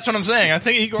 die. That's what I'm saying. I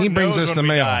think Igor he brings knows us when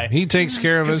the we mail. die. He takes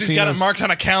care of us. Because he's got it marked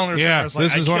on a calendar. Yeah, somewhere. It's like,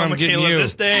 this is I what kill I'm getting Michaela you.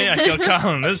 this day. I kill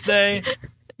Colin this day.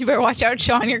 You better watch out,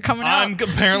 Sean. You're coming out. I'm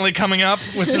apparently coming up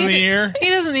within the year. He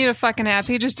doesn't need a fucking app.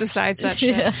 He just decides that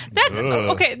shit. Yeah. That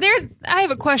okay. I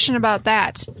have a question about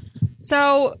that.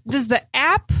 So, does the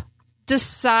app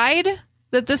decide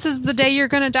that this is the day you're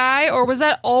going to die, or was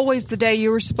that always the day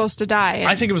you were supposed to die?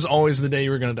 I think it was always the day you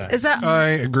were going to die. Is that I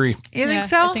agree. you Yeah, think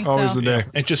so? I think Always so. the day.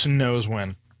 It just knows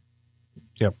when.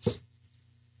 Yep.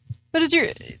 But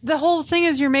the whole thing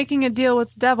is you're making a deal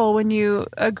with the devil when you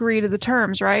agree to the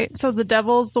terms, right? So the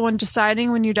devil's the one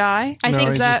deciding when you die. I No, think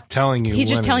he's that just telling you. he's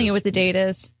just when telling it you is. what the date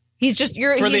is. He's just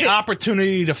For the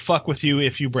opportunity to fuck with you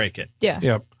if you break it. yeah.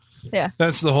 Yep. Yeah.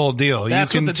 That's the whole deal.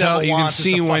 That's you can what the tell. devil You can wants is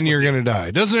see to fuck when with you're you. going to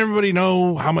die. Doesn't everybody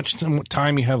know how much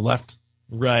time you have left?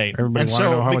 Right. Everybody And wanna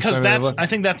know so, how much because time they have that's, left? I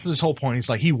think that's his whole point. He's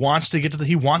like, he wants you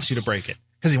to break it.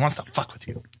 Because he wants to fuck with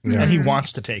you. Yeah. And he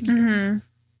wants to take you.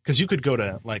 Because you could go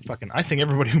to, like, fucking, I think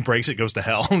everybody who breaks it goes to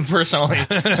hell, personally.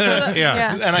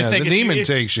 Yeah. And I Yeah, think the if demon you,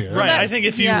 takes you. Right. that's- I think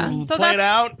if you yeah. So play it that's-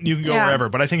 out, you can go yeah. wherever.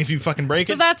 But I think if you fucking break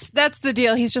So it. that's the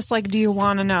deal. He's just like, do you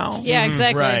want to know? Yeah,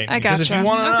 exactly. Right. I Because if gotcha. you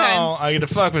want to Okay. know, I get to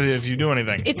fuck with you if you do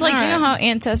anything. It's like, All you know right. how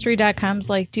Ancestry.com's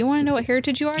like, do you want to know what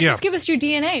heritage you are? Yeah. Just give us your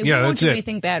DNA. We Yeah, won't that's do it.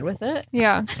 anything bad with it.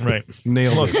 Yeah. Right.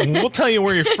 Nailed Look, it. we'll tell you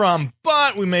where you're from,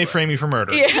 but we may frame you for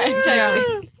murder. Yeah,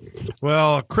 exactly.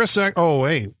 Well, Chris,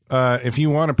 if you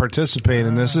want to participate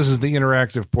in this is the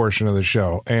interactive portion of the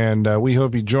show. And we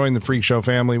hope you join the Freak Show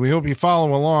family. We hope you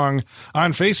follow along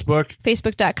on Facebook,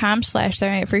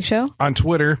 Facebook.com/Saturday Night Freak Show. on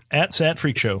Twitter, At Sat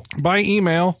Freak Show. by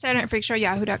email, Saturday Night Freak Show,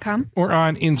 yahoo.com. or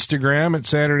on Instagram at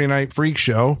Saturday Night Freak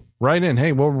Show. Write in.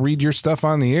 Hey, we'll read your stuff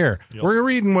on the air. We're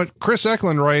reading what Chris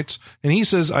Eklund writes, and he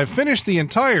says, I finished the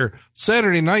entire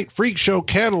Saturday Night Freak Show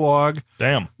catalog.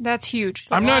 Damn. That's huge.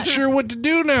 I'm not sure what to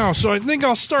do now, so I think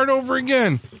I'll start over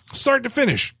again. Start to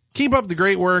finish. Keep up the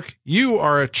great work. You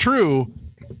are a true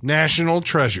national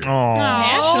treasure. Oh,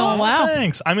 National, wow.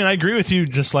 thanks. I mean, I agree with you.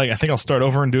 Just like, I think I'll start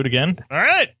over and do it again. All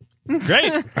right.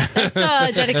 Great. That's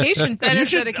dedication. That You is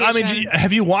should, dedication. I mean,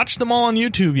 have you watched them all on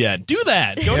YouTube yet? Do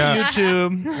that. Go Yeah. to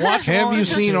YouTube. Watch them all Have on you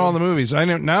seen YouTube. all the movies? I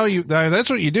know now. That's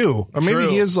what you do. Or maybe True.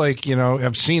 he is like,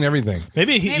 have seen everything.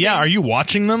 Maybe, yeah. Are you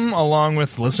watching them along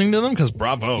with listening to them? Because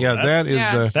bravo. Yeah, that is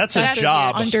yeah. the. That's That's a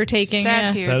job. huge. Undertaking.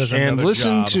 That's yeah. huge. That is And another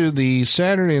listen job. to the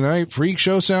Saturday Night Freak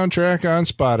Show soundtrack on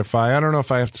Spotify. I don't know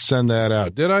if I have to send that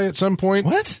out. Did I at some point?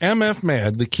 What? MF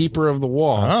Mad, the keeper of the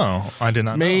wall, Oh, I did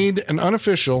not know. made an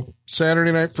unofficial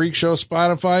Saturday Night Freak Show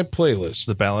Spotify playlist.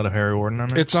 The Ballad of Harry Warden on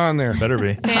there? It's on there. Better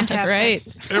be. Fantastic. Right.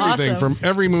 Everything Awesome. from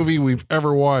every movie we've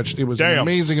ever watched. It was an Damn.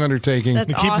 amazing undertaking.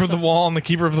 That's The keeper of the awesome. wall and the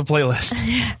keeper of the playlist.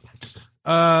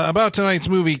 About tonight's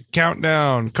movie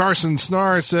countdown, Carson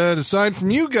Snar said, aside from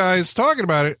you guys talking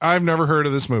about it, I've never heard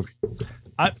of this movie.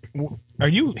 Are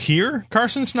you here,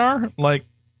 Carson Snar? Like,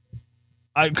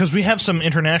 because we have some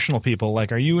international people.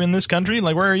 Like, are you in this country?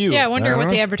 Like, where are you? Yeah, I wonder I don't what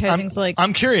know. the advertising's like.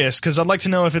 I'm curious because I'd like to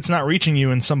know if it's not reaching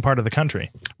you in some part of the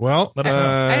country. Well, Let us know.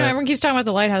 I know everyone keeps talking about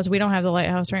the lighthouse. We don't have the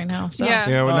lighthouse right now. So Yeah.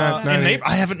 yeah, we're not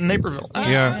I have it in Naperville.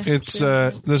 yeah, it's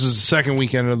this is the second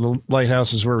weekend of the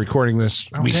Lighthouse as we're recording this.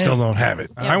 We Okay. still don't have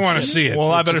it. I want to see it.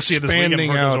 Well, I It's better see it this weekend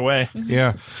expanding before it goes out. away.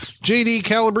 Yeah. JD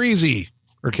Calabrese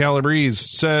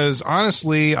says,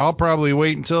 honestly, I'll probably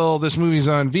wait until this movie's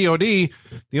on VOD.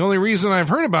 The only reason I've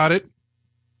heard about it,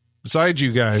 besides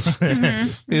you guys,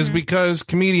 is because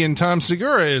comedian Tom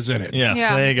Segura is in it. Yes,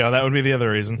 Yeah. there you go. That would be the other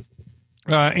reason.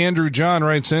 Andrew John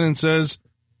writes in and says,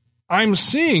 I'm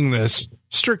seeing this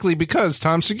strictly because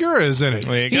Tom Segura is in it.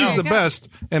 There you go. He's There the you go. best,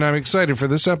 and I'm excited for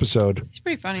this episode. It's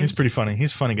pretty funny. He's pretty funny.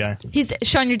 He's a funny guy.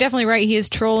 Sean, you're definitely right. He is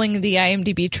trolling the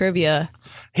IMDb trivia.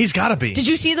 He's got to be. Did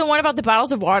you see the one about the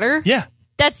bottles of water? Yeah.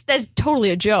 That's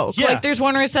totally a joke. Yeah. Like, there's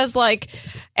one where it says like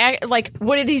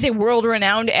what did he say?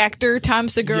 World-renowned actor Tom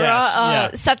Segura Yes,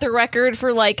 yeah. set the record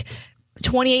for like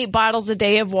 28 bottles a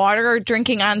day of water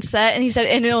drinking on set, and he said,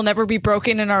 and it'll never be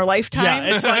broken in our lifetime.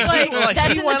 Yeah, it's like, that's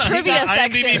he in the went- he trivia got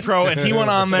section. IMDb Pro, and he went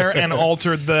on there and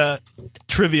altered the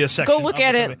trivia section. Go look of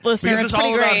at the it, movie. listener. Because It's it's all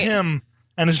pretty about great. him,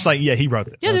 and it's just like, yeah, he wrote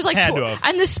it. Yeah, there's like had to have.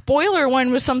 and the spoiler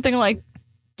one was something like,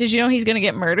 did you know he's going to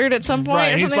get murdered at some point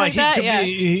Right, or he's something like, like that? he, could Yeah.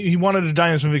 be, he wanted to die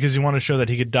in this movie because he wanted to show that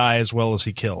he could die as well as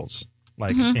he kills,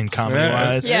 like in comedy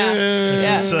wise. Yeah.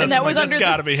 Yeah. So And it's that was like, it's under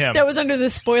gotta be him. That was under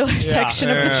the spoiler section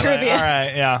of the Right, trivia. all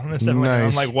right, yeah, that's definitely.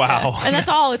 Nice. I'm like, wow, And that's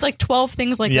all. It's like 12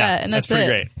 things like yeah, that, and that's pretty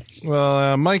it. great.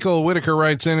 Well, Michael Whitaker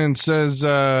writes in and says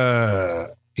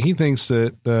he thinks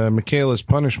that Michaela's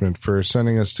punishment for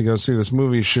sending us to go see this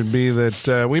movie should be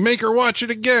that we make her watch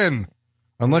it again.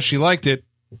 Unless she liked it,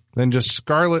 then just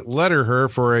scarlet letter her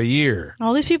for a year.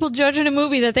 All these people judging a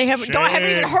movie that they haven't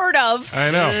even heard of. I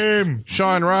know. Shame.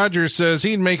 Sean Rogers says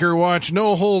he'd make her watch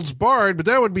No Holds Barred, but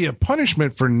that would be a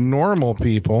punishment for normal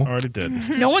people. Already did.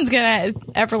 No one's gonna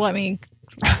ever let me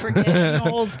forget No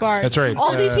Holds Barred. That's right.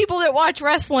 All these people that watch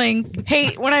wrestling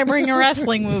hate when I bring a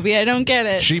wrestling movie. I don't get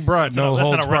it. She brought No that's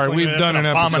not Holds a Barred. wrestling We've movie, done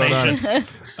that's an an episode on it.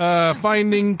 abomination.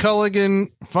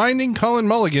 Finding Cullen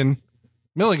Milligan.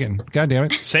 God damn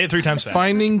it. Say it 3 times fast.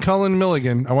 Finding Cullen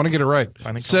Milligan, I want to get it right,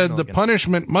 Finding said Cullen the Milligan.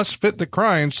 punishment must fit the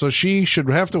crime, so she should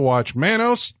have to watch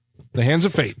Manos, The Hands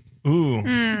of Fate. Ooh,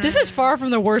 This is far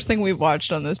from the worst thing we've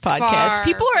watched on this podcast. Far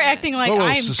People are acting like Oh, well,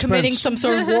 I'm suspense. committing some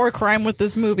sort of war crime with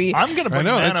this movie. I'm gonna bring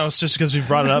know, that's- Manos just because we've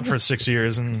brought it up for 6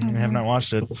 years and we have not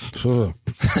watched it. Ugh.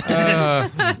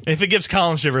 If it gives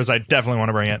Colin shivers, I definitely want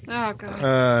to bring it. Oh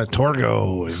god.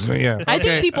 Torgo is, yeah. I Okay,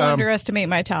 think people underestimate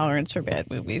my tolerance for bad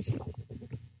movies.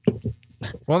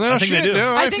 Well, no I think they shit. do.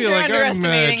 No, I I think feel they're like I'm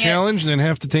underestimating it. challenged and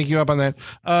have to take you up on that.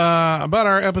 About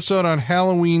our episode on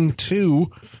Halloween 2,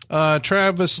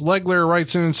 Travis Legler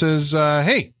writes in and says,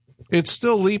 hey, it's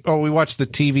still Leap. Oh, we watched the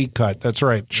TV cut. That's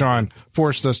right. Sean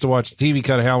forced us to watch the TV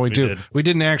cut of Halloween 2. did. We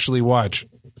didn't actually watch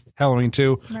Halloween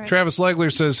 2. Right. Travis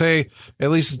Legler says, hey, at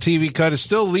least the TV cut is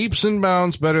still leaps and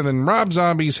bounds better than Rob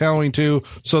Zombie's Halloween 2,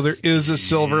 so there is a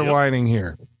silver Yep. lining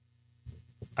here.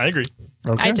 I agree.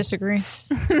 Okay. I disagree.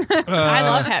 I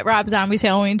love Rob Zombie's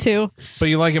Halloween too. But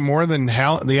you like it more than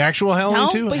the actual Halloween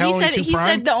 2? But Halloween 2 he Prime?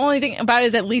 said the only thing about it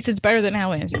is at least it's better than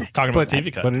Halloween 2. Talking about the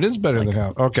TV cut. But it is better than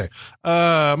how. Okay.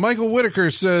 Michael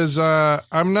Whitaker says,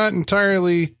 I'm not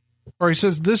entirely, or he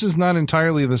says, this is not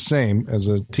entirely the same as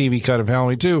a TV cut of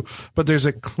Halloween 2, but there's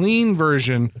a clean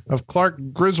version of Clark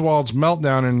Griswold's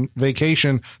meltdown in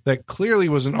Vacation that clearly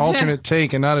was an alternate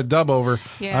take and not a dub over.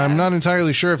 Yeah. I'm not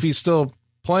entirely sure if he's still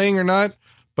playing or not,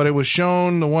 but it was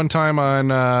shown the one time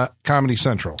on Comedy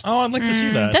Central. Oh, I'd like to see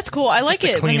that. That's cool. I like a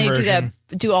it when clean they version.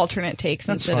 do alternate takes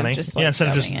That's instead funny. of just like instead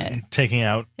of just dubbing it. taking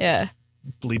out, Yeah.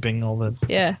 bleeping all the.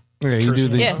 Yeah. Yeah, you do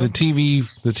Yeah. the TV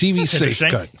safe interesting.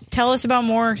 cut. Tell us about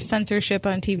more censorship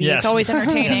on TV. Yes. It's always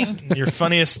entertaining. Yes. Your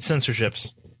funniest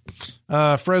censorships.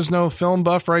 Fresno Film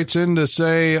Buff writes in to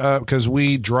say, because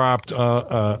we dropped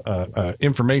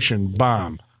information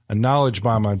bomb, a knowledge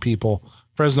bomb on people.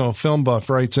 Fresno Film Buff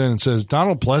writes in and says,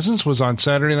 Donald Pleasance was on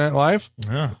Saturday Night Live?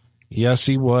 Yeah. Yes,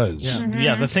 he was.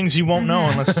 Yeah, the things you won't know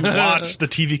unless you watch the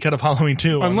TV cut of Halloween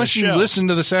 2. on Unless the you show. listen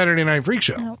to the Saturday Night Freak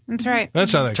Show. That's right.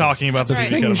 That's how that goes. Talking about the That's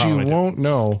TV cut of Things you Halloween 2. won't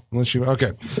know unless you.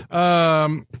 Okay.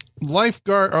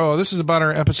 Lifeguard. Oh, this is about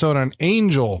our episode on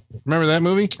Angel. Remember that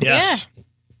movie? Yes.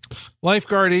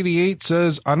 Lifeguard 88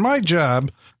 says, on my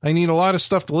job, I need a lot of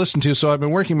stuff to listen to, so I've been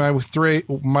working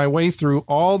my way through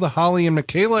all the Holly and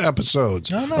Michaela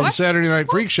episodes of the Saturday Night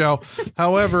Freak Show.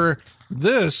 However,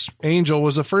 this, Angel,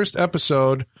 was the first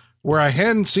episode where I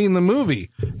hadn't seen the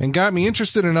movie and got me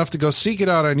interested enough to go seek it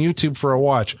out on YouTube for a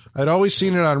watch. I'd always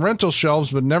seen it on rental shelves,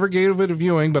 but never gave it a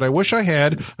viewing, but I wish I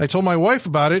had. I told my wife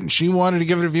about it, and she wanted to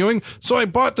give it a viewing, so I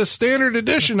bought the standard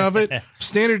edition of it,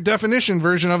 standard definition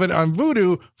version of it on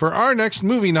Vudu for our next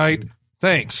movie night.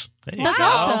 Thanks. That's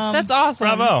awesome. That's awesome.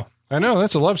 Bravo. I know,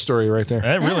 that's a love story right there.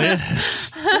 It really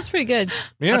is. That's pretty good.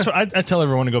 Yeah. That's what I tell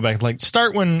everyone to go back. Like,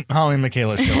 start when Holly and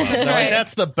Michaela show up. That's right.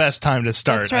 That's the best time to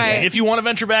start. That's right. If you want to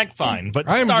venture back, fine. But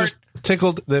I'm start. just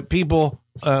tickled that people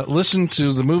listen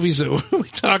to the movies that we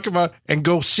talk about and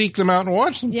go seek them out and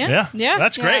watch them. Yeah. Yeah.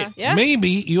 That's great. Yeah. Maybe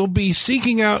you'll be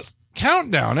seeking out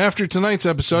Countdown after tonight's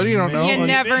episode. You don't know. You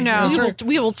never know.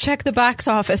 We will check the box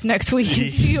office next week and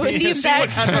see if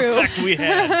that's what kind true. of effect we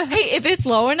had. Hey, if it's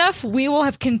low enough, we will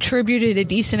have contributed a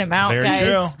decent amount, Very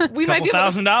guys. true. We might be able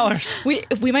to,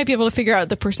 $1,000. we might be able to figure out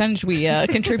the percentage we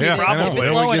contributed Yeah, I know. if it's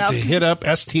When low we get enough. to hit up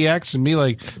STX and be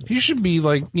like, you should be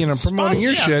like, promoting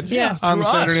your shit Yeah. on the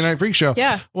through us. Saturday Night Freak Show.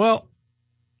 Yeah. Well,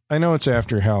 I know it's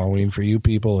after Halloween for you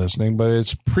people listening, but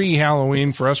it's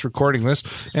pre-Halloween for us recording this.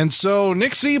 And so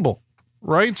Nick Siebel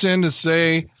writes in to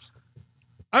say,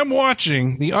 I'm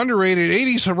watching the underrated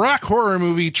 80s rock horror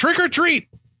movie Trick or Treat.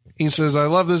 He says, I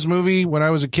love this movie. When I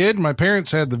was a kid, my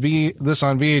parents had this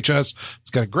on VHS. It's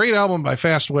got a great album by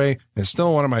Fastway. It's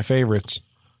still one of my favorites.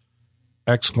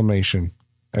 Exclamation.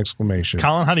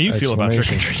 Colin, how do you feel about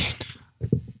Trick or Treat?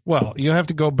 Well, you have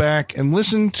to go back and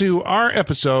listen to our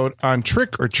episode on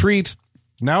Trick or Treat,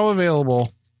 now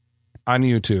available on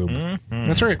YouTube. Mm-hmm.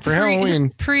 That's right, for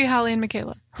Halloween. Pre-Holly and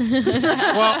Michaela. Well,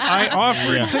 I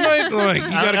offered tonight, like, you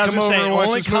got to come over and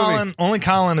watch this movie. Only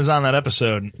Colin is on that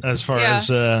episode as far Yeah.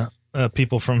 as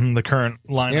people from the current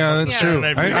lineup. Yeah, that's Yeah. true.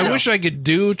 Saturday Night Freak I Show. wish I could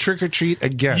do Trick or Treat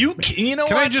again. You know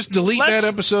Can what? I just delete Let's-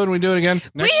 that episode and we do it again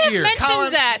next We have year? mentioned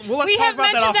Colin, that. well, let's We talk have about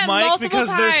that mentioned off that mic multiple because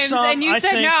there's times, some- and you I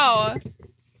said think- no.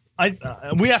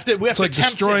 We have to. It's like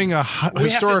tempt destroying him. a We have to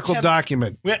historical tempt-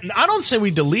 document. I don't say we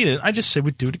delete it. I just say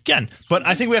we do it again. But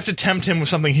I think we have to tempt him with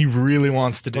something he really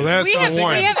wants to do. Well, that's We have, the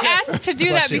one. we have asked to do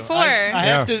Bless that you. before.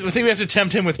 I think we have to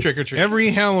tempt him with Trick or Treat.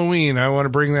 Every Halloween, I want to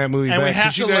bring that movie And back we have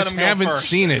because you to let guys him go haven't first.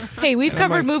 seen it. Hey, we've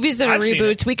covered like, movies that are I've seen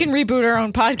reboots. We can reboot our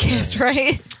own podcast,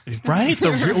 right? Right?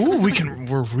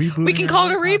 We're rebooting. We can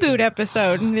call it a reboot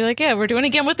episode and be like, yeah, we're doing it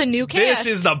again with a new cast. This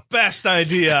is the best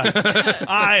idea.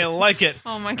 I like it.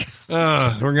 Oh my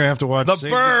god! We're gonna have to watch The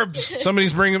Save Burbs.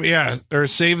 Somebody's bringing, or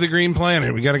Save the Green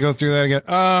Planet. We got to go through that again.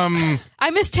 I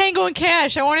miss Tango and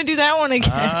Cash. I want to do that one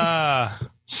again.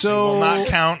 So Will not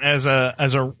count as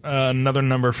another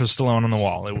number for Stallone on the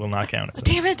wall. It will not count.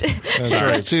 Damn it. that's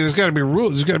right. See, there's got to be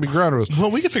rules. There's got to be ground rules.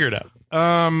 Well, we can figure it out.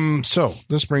 So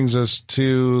this brings us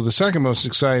to the second most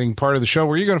exciting part of the show,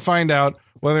 where you're going to find out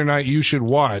whether or not you should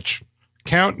watch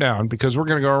Countdown, because we're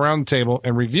going to go around the table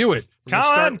and review it. We're gonna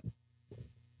Colin, start-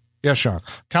 Yes, Sean.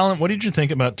 Colin, what did you think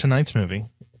about tonight's movie,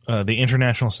 the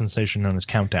international sensation known as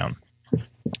Countdown?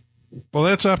 Well,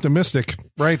 that's optimistic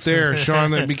right there,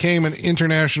 Sean. That became an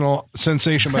international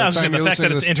sensation by I the was saying time the you fact listen that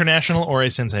to it's this. international or a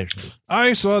sensation.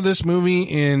 I saw this movie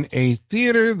in a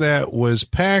theater that was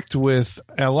packed with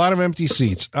a lot of empty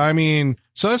seats. I mean,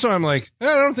 so that's why I'm like, I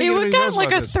don't think It anybody got knows like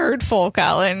about a this. third full,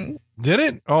 Colin. Did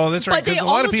it? Oh, that's right. But they- Because a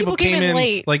all lot of those people people came in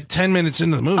late. like 10 minutes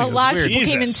into the movie. A It was lot of weird. people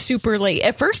came in Jesus. super late.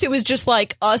 At first, it was just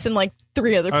like us and like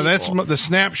three other people. That's the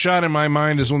snapshot in my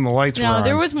mind is when the lights were No, on.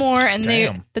 there was more, and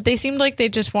Damn. they seemed like they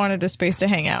just wanted a space to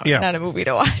hang out, Yeah. not a movie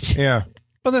to watch. Yeah.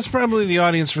 Well, that's probably the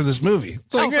audience for this movie.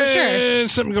 It's like, for sure.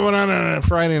 something going on a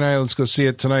Friday night. Let's go see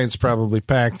it tonight. It's probably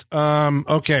packed.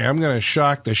 Okay, I'm going to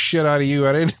shock the shit out of you.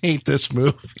 I didn't hate this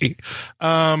movie.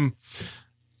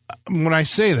 When I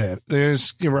say that,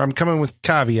 I'm coming with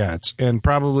caveats, and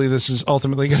probably this is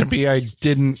ultimately going to be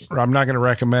I'm not going to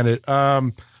recommend it.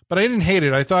 But I didn't hate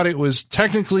it. I thought it was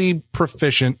technically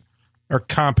proficient or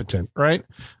competent, right?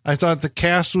 I thought the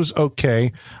cast was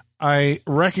okay. I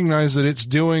recognize that it's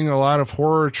doing a lot of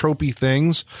horror tropey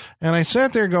things, and I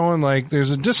sat there going like,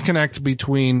 there's a disconnect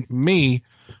between me,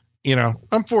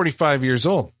 I'm 45 years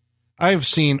old. I've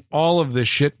seen all of this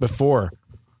shit before.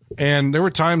 And there were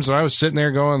times that I was sitting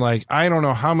there going like, I don't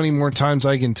know how many more times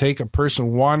I can take a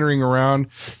person wandering around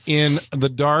in the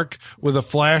dark with a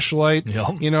flashlight,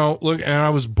 Yep. look, and I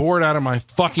was bored out of my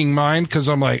fucking mind because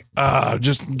I'm like,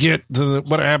 just get to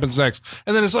what happens next.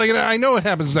 And then it's like, I know what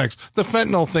happens next. The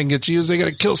fentanyl thing gets used. They got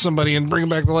to kill somebody and bring them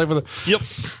back to life with it. Yep.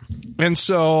 And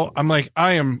so I'm like,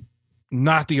 I am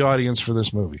not the audience for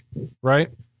this movie, right?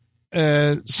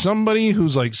 somebody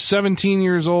who's like 17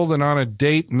 years old and on a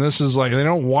date, and this is like, they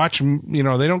don't watch, they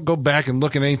don't go back and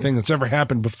look at anything that's ever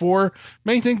happened before,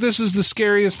 may think this is the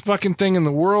scariest fucking thing in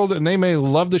the world, and they may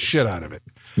love the shit out of it.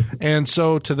 And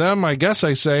so to them, I guess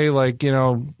I say, like,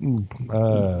 go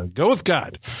with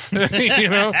God.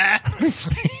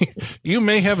 You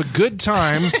may have a good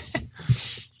time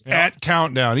at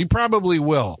Countdown. You probably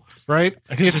will. Right?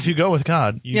 Because if you go with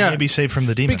God, you may be saved from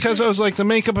the demons. Because I was like, the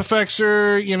makeup effects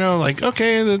are, like,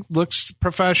 okay, it looks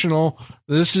professional.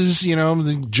 This is,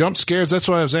 the jump scares. That's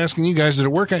why I was asking you guys, did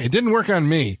it work on? It didn't work on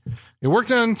me. It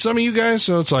worked on some of you guys.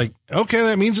 So it's like, okay,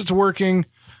 that means it's working.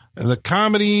 And the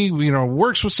comedy,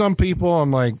 works with some people.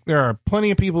 I'm like, there are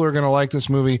plenty of people who are going to like this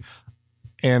movie.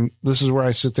 And this is where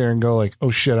I sit there and go like,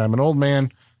 oh shit, I'm an old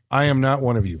man. I am not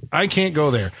one of you. I can't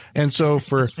go there. And so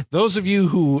for those of you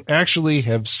who actually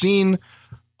have seen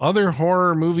other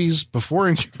horror movies before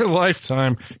in your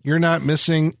lifetime, you're not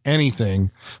missing anything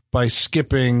by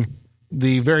skipping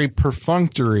the very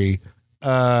perfunctory,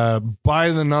 by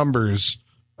the numbers,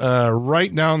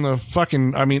 right down the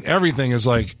fucking, everything is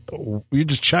like, you're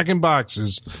just checking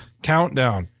boxes,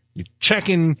 countdown. You're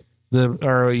checking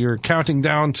you're counting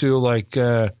down to like,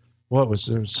 what was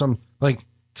there? Some like,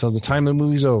 till the time the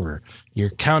movie's over, you're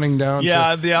counting down.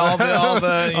 Yeah, to all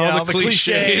the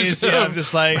cliches. Yeah, I'm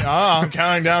just like, I'm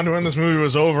counting down to when this movie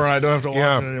was over, and I don't have to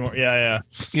watch it anymore.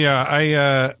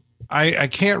 Yeah. I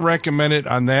can't recommend it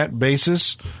on that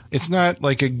basis. It's not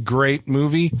like a great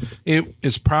movie. It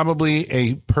is probably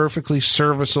a perfectly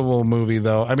serviceable movie,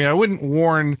 though. I wouldn't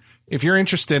warn if you're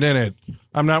interested in it.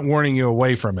 I'm not warning you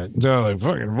away from it. No, like,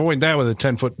 fucking avoid that with a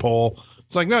 10-foot pole.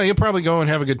 It's like, no, you'll probably go and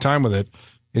have a good time with it.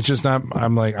 It's just not,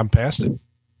 I'm past it.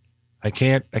 I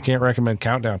can't recommend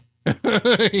Countdown,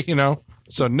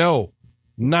 so no,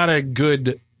 not a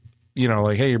good,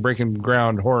 like, hey, you're breaking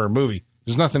ground horror movie.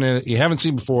 There's nothing in it you haven't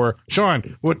seen before.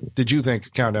 Sean, what did you think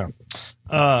of Countdown?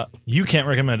 You can't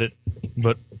recommend it,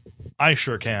 but I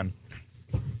sure can,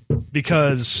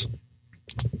 because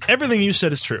everything you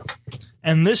said is true.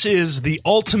 And this is the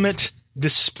ultimate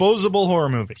disposable horror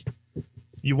movie.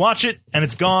 You watch it and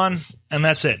it's gone. And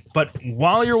that's it. But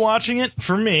while you're watching it,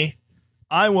 for me,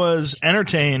 I was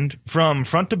entertained from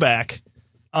front to back.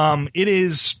 It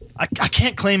is. I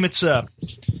can't claim it's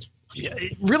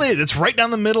really. It's right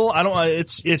down the middle. I don't.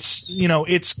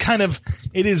 It's kind of.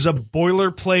 It is a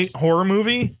boilerplate horror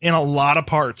movie in a lot of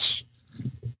parts,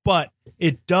 but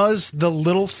it does the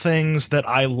little things that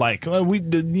I like. We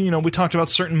talked about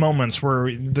certain moments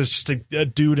where there's just a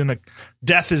dude in a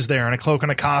death is there in a cloak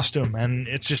and a costume, and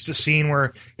it's just a scene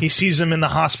where he sees him in the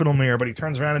hospital mirror, but he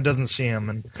turns around and doesn't see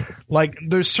him. And like,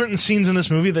 there's certain scenes in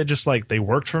this movie that just like they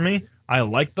worked for me. I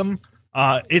like them.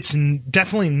 It's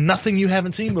definitely nothing you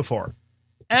haven't seen before.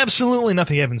 Absolutely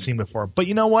nothing you haven't seen before. But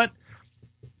you know what?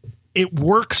 It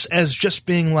works as just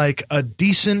being like a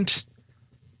decent.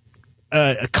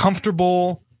 A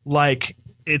comfortable, like,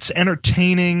 it's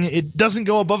entertaining. It doesn't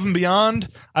go above and beyond.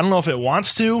 I don't know if it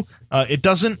wants to. It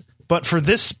doesn't. But for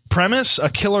this premise, a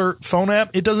killer phone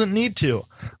app, it doesn't need to.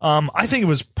 I think it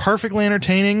was perfectly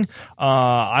entertaining.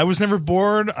 I was never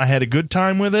bored. I had a good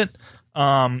time with it.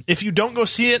 If you don't go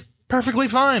see it, perfectly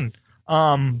fine.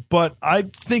 But I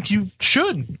think you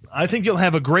should. I think you'll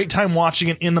have a great time watching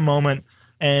it in the moment.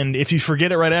 And if you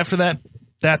forget it right after that,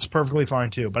 that's perfectly fine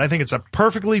too. But I think it's a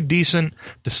perfectly decent,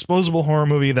 disposable horror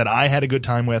movie that I had a good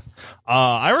time with.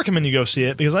 I recommend you go see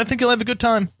it because I think you'll have a good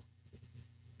time.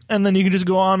 And then you can just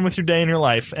go on with your day and your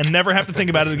life and never have to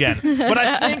think about it again. But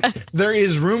I think there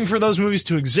is room for those movies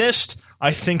to exist.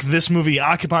 I think this movie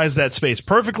occupies that space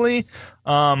perfectly.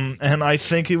 And I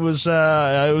think it was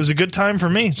a good time for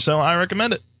me. So I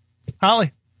recommend it.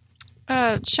 Holly.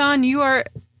 Sean, you are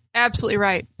absolutely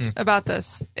right about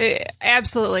this.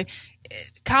 Absolutely.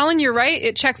 Colin, you're right.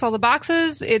 It checks all the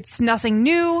boxes. It's nothing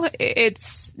new.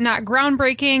 It's not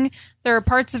groundbreaking. There are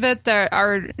parts of it that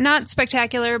are not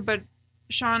spectacular, but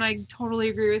Sean, I totally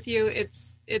agree with you.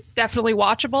 It's definitely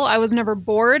watchable. I was never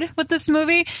bored with this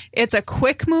movie. It's a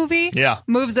quick movie. Yeah.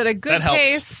 Moves at a good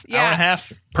pace. Hour and a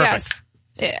half. Perfect.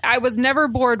 Yes. I was never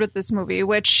bored with this movie,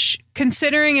 which,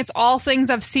 considering it's all things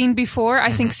I've seen before,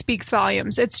 I think speaks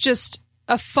volumes. It's just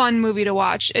a fun movie to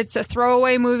watch. It's a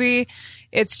throwaway movie.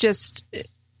 It's just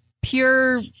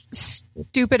pure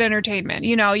stupid entertainment.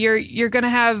 You're gonna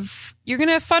have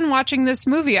fun watching this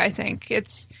movie. I think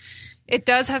it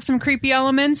does have some creepy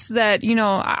elements that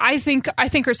I think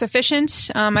are sufficient.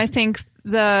 I think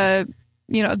the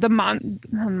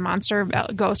monster,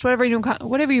 ghost, whatever you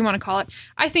want to call it.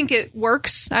 I think it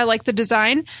works. I like the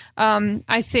design.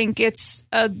 I think it's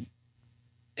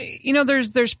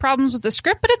there's problems with the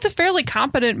script, but it's a fairly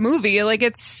competent movie. Like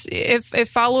it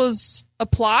follows a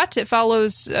plot, it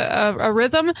follows a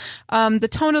rhythm. The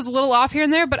tone is a little off here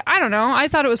and there, but I don't know. I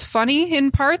thought it was funny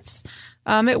in parts.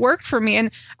 It worked for me.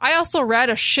 And I also read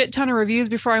a shit ton of reviews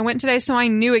before I went today, so I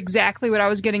knew exactly what I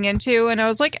was getting into. And I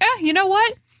was like, you know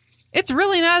what? It's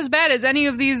really not as bad as any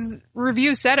of these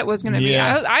reviews said it was going to be.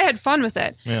 I had fun with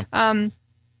it. Yeah.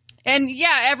 And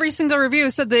yeah, every single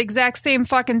review said the exact same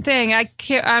fucking thing.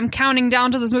 I'm counting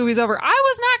down till this movie's over. I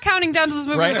was not counting down till this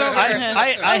movie was over.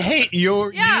 I hate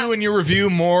you and your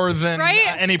review more than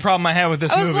any problem I have with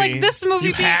this movie. I was like, this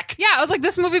movie I was like,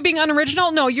 this movie being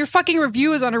unoriginal? No, your fucking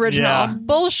review is unoriginal. Yeah.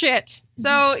 Bullshit.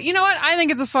 So, you know what? I think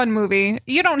it's a fun movie.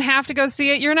 You don't have to go see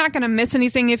it. You're not going to miss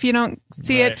anything if you don't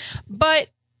see it. But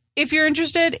if you're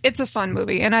interested, it's a fun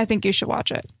movie, and I think you should watch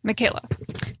it. Michaela.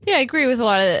 Yeah, I agree with a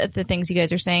lot of the things you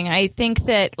guys are saying. I think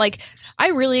that, like, I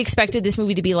really expected this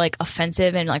movie to be, like,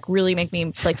 offensive and, like, really make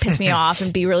me, like, piss me off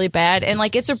and be really bad. And,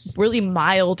 like, it's a really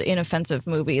mild, inoffensive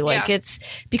movie. Like, it's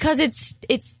because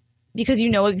because you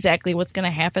know exactly what's going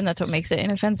to happen. That's what makes it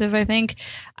inoffensive, I think.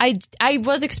 I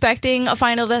was expecting a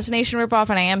Final Destination ripoff,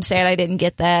 and I am sad I didn't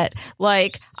get that.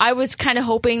 Like, I was kind of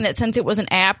hoping that since it was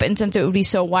an app and since it would be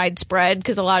so widespread,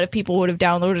 because a lot of people would have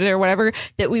downloaded it or whatever,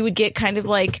 that we would get kind of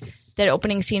like that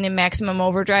opening scene in Maximum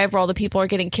Overdrive where all the people are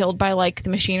getting killed by, like, the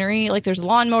machinery. Like, there's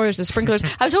lawnmowers, there's sprinklers.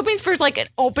 I was hoping for, like, an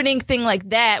opening thing like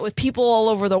that with people all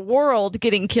over the world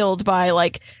getting killed by,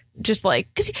 like, just like,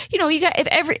 because you got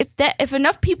if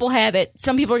enough people have it,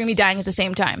 some people are gonna be dying at the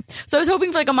same time. So I was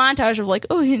hoping for like a montage of like,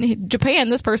 oh, in Japan,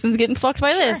 this person's getting fucked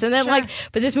by this, and then like,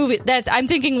 but this movie, I'm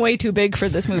thinking way too big for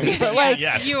this movie. But like,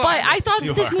 but I thought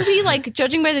this movie, like,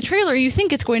 judging by the trailer, you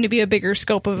think it's going to be a bigger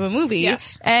scope of a movie.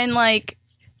 Yes, and like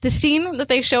the scene that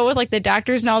they show with like the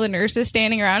doctors and all the nurses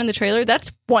standing around in the trailer, that's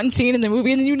one scene in the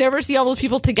movie, and then you never see all those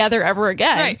people together ever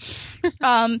again.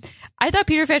 Right. I thought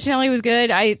Peter Facinelli was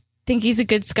good. I think he's a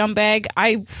good scumbag.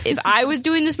 If I was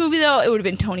doing this movie though, it would have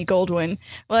been Tony Goldwyn.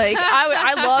 Like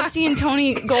I love seeing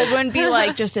Tony Goldwyn be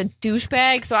like just a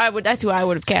douchebag. So that's who I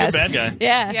would have cast. He's a bad guy.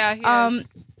 Yeah. He is.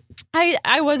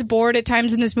 I was bored at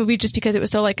times in this movie just because it was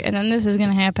so like, and then this is going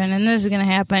to happen, and this is going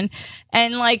to happen.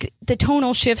 And like the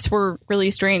tonal shifts were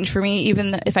really strange for me,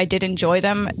 even if I did enjoy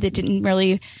them, they didn't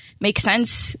really make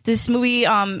sense. This movie,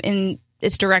 in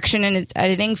its direction and its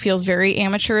editing, feels very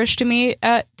amateurish to me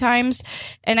at times.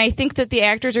 And I think that the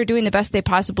actors are doing the best they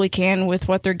possibly can with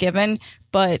what they're given.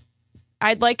 But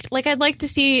I'd like to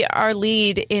see our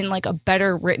lead in like a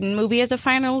better written movie as a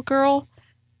final girl.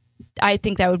 I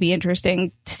think that would be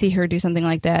interesting to see her do something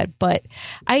like that. But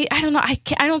I don't know.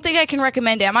 I don't think I can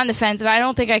recommend it. I'm on the fence, but I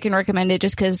don't think I can recommend it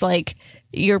just because like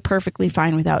you're perfectly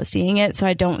fine without seeing it. So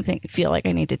I don't feel like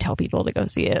I need to tell people to go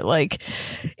see it. Like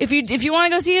if you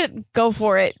want to go see it, go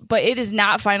for it. But it is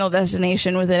not Final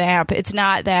Destination with an app. It's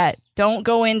not that. Don't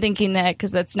go in thinking that,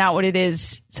 because that's not what it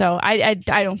is. So I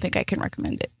don't think I can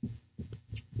recommend it.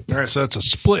 All right, so that's a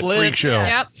split freak show.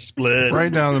 Yep. Split.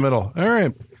 Right down the middle. All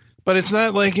right. But it's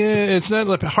not like a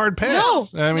hard pass. No,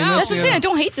 I mean, that's what I'm saying. I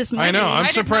don't hate this movie. I know. I'm I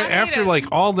did surprised not hate after it. like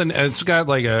all the. It's got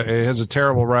like it has a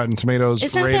terrible Rotten Tomatoes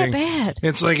It's not rating. that bad.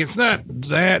 It's like it's not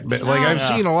that bad. Like I've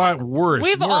seen a lot worse.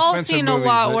 We've more all offensive seen a movies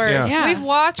lot that- worse. yeah. Yeah. We've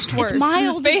watched worse. It's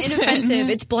mild, This it's basement. inoffensive,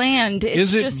 it's bland. It's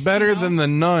Is it just, better than The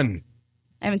Nun?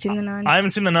 I haven't seen The Nun. I haven't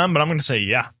seen The Nun, but I'm going to say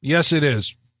yeah. Yes, it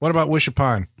is. What about Wish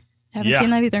Upon? haven't Yeah. seen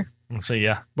that either. I'm going to say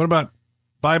yeah. What about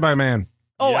Bye Bye Man?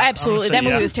 Oh, Yeah, I'm absolutely. gonna That say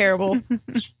movie yeah. was terrible.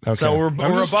 Okay. So we're I'm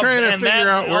above, just trying to and figure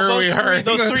out where those we are.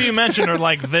 Those three you mentioned are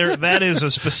like that is a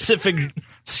specific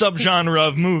subgenre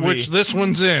of movie. Which this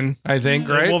one's in, I think,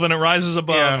 right? Well, then it rises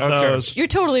above Yeah, okay. those. You're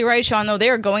totally right, Sean, though.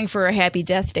 They're going for a Happy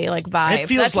Death Day like vibe. It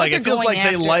feels That's what like they're going they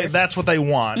after. like. That's what they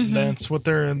want. That's what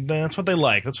they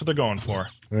like. That's what they're going for.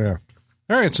 Yeah.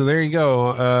 All right, so there you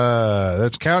go.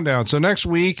 That's Countdown. So next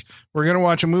week, we're going to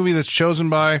watch a movie that's chosen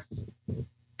by...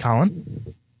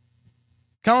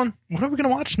 Colin, what are we going to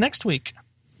watch next week?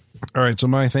 All right, so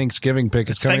my Thanksgiving pick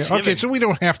is It's coming. Thanksgiving. Okay, so we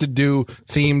don't have to do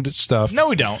themed stuff. No,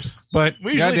 we don't. But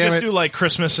We usually goddamn just it, do like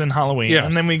Christmas and Halloween, Yeah.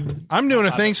 and then we. I'm doing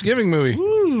a Thanksgiving movie.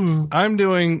 Ooh. I'm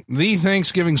doing the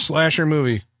Thanksgiving slasher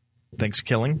movie.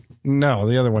 Thanksgiving. No,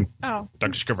 the other one. Oh.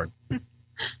 Thanksgiving.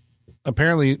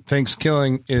 Apparently,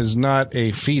 Thanksgiving is not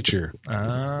a feature.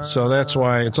 So that's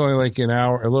why it's only like an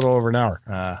hour, a little over an hour.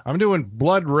 I'm doing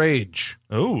Blood Rage.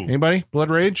 Ooh. Anybody? Blood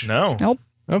Rage? No. Nope.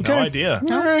 Okay. No idea.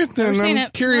 All right, then. Never seen I'm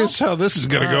it. curious how this is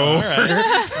going to go. All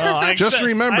right. Well, I Just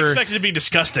remember- I expect it to be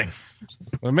disgusting.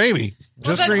 Well, maybe.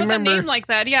 Just with a remember. name like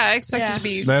that, yeah, I expect it to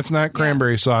be. That's not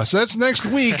cranberry sauce. That's next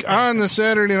week on the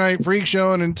Saturday Night Freak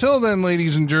Show. And until then,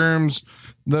 ladies and germs,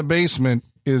 the basement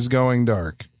is going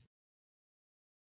dark.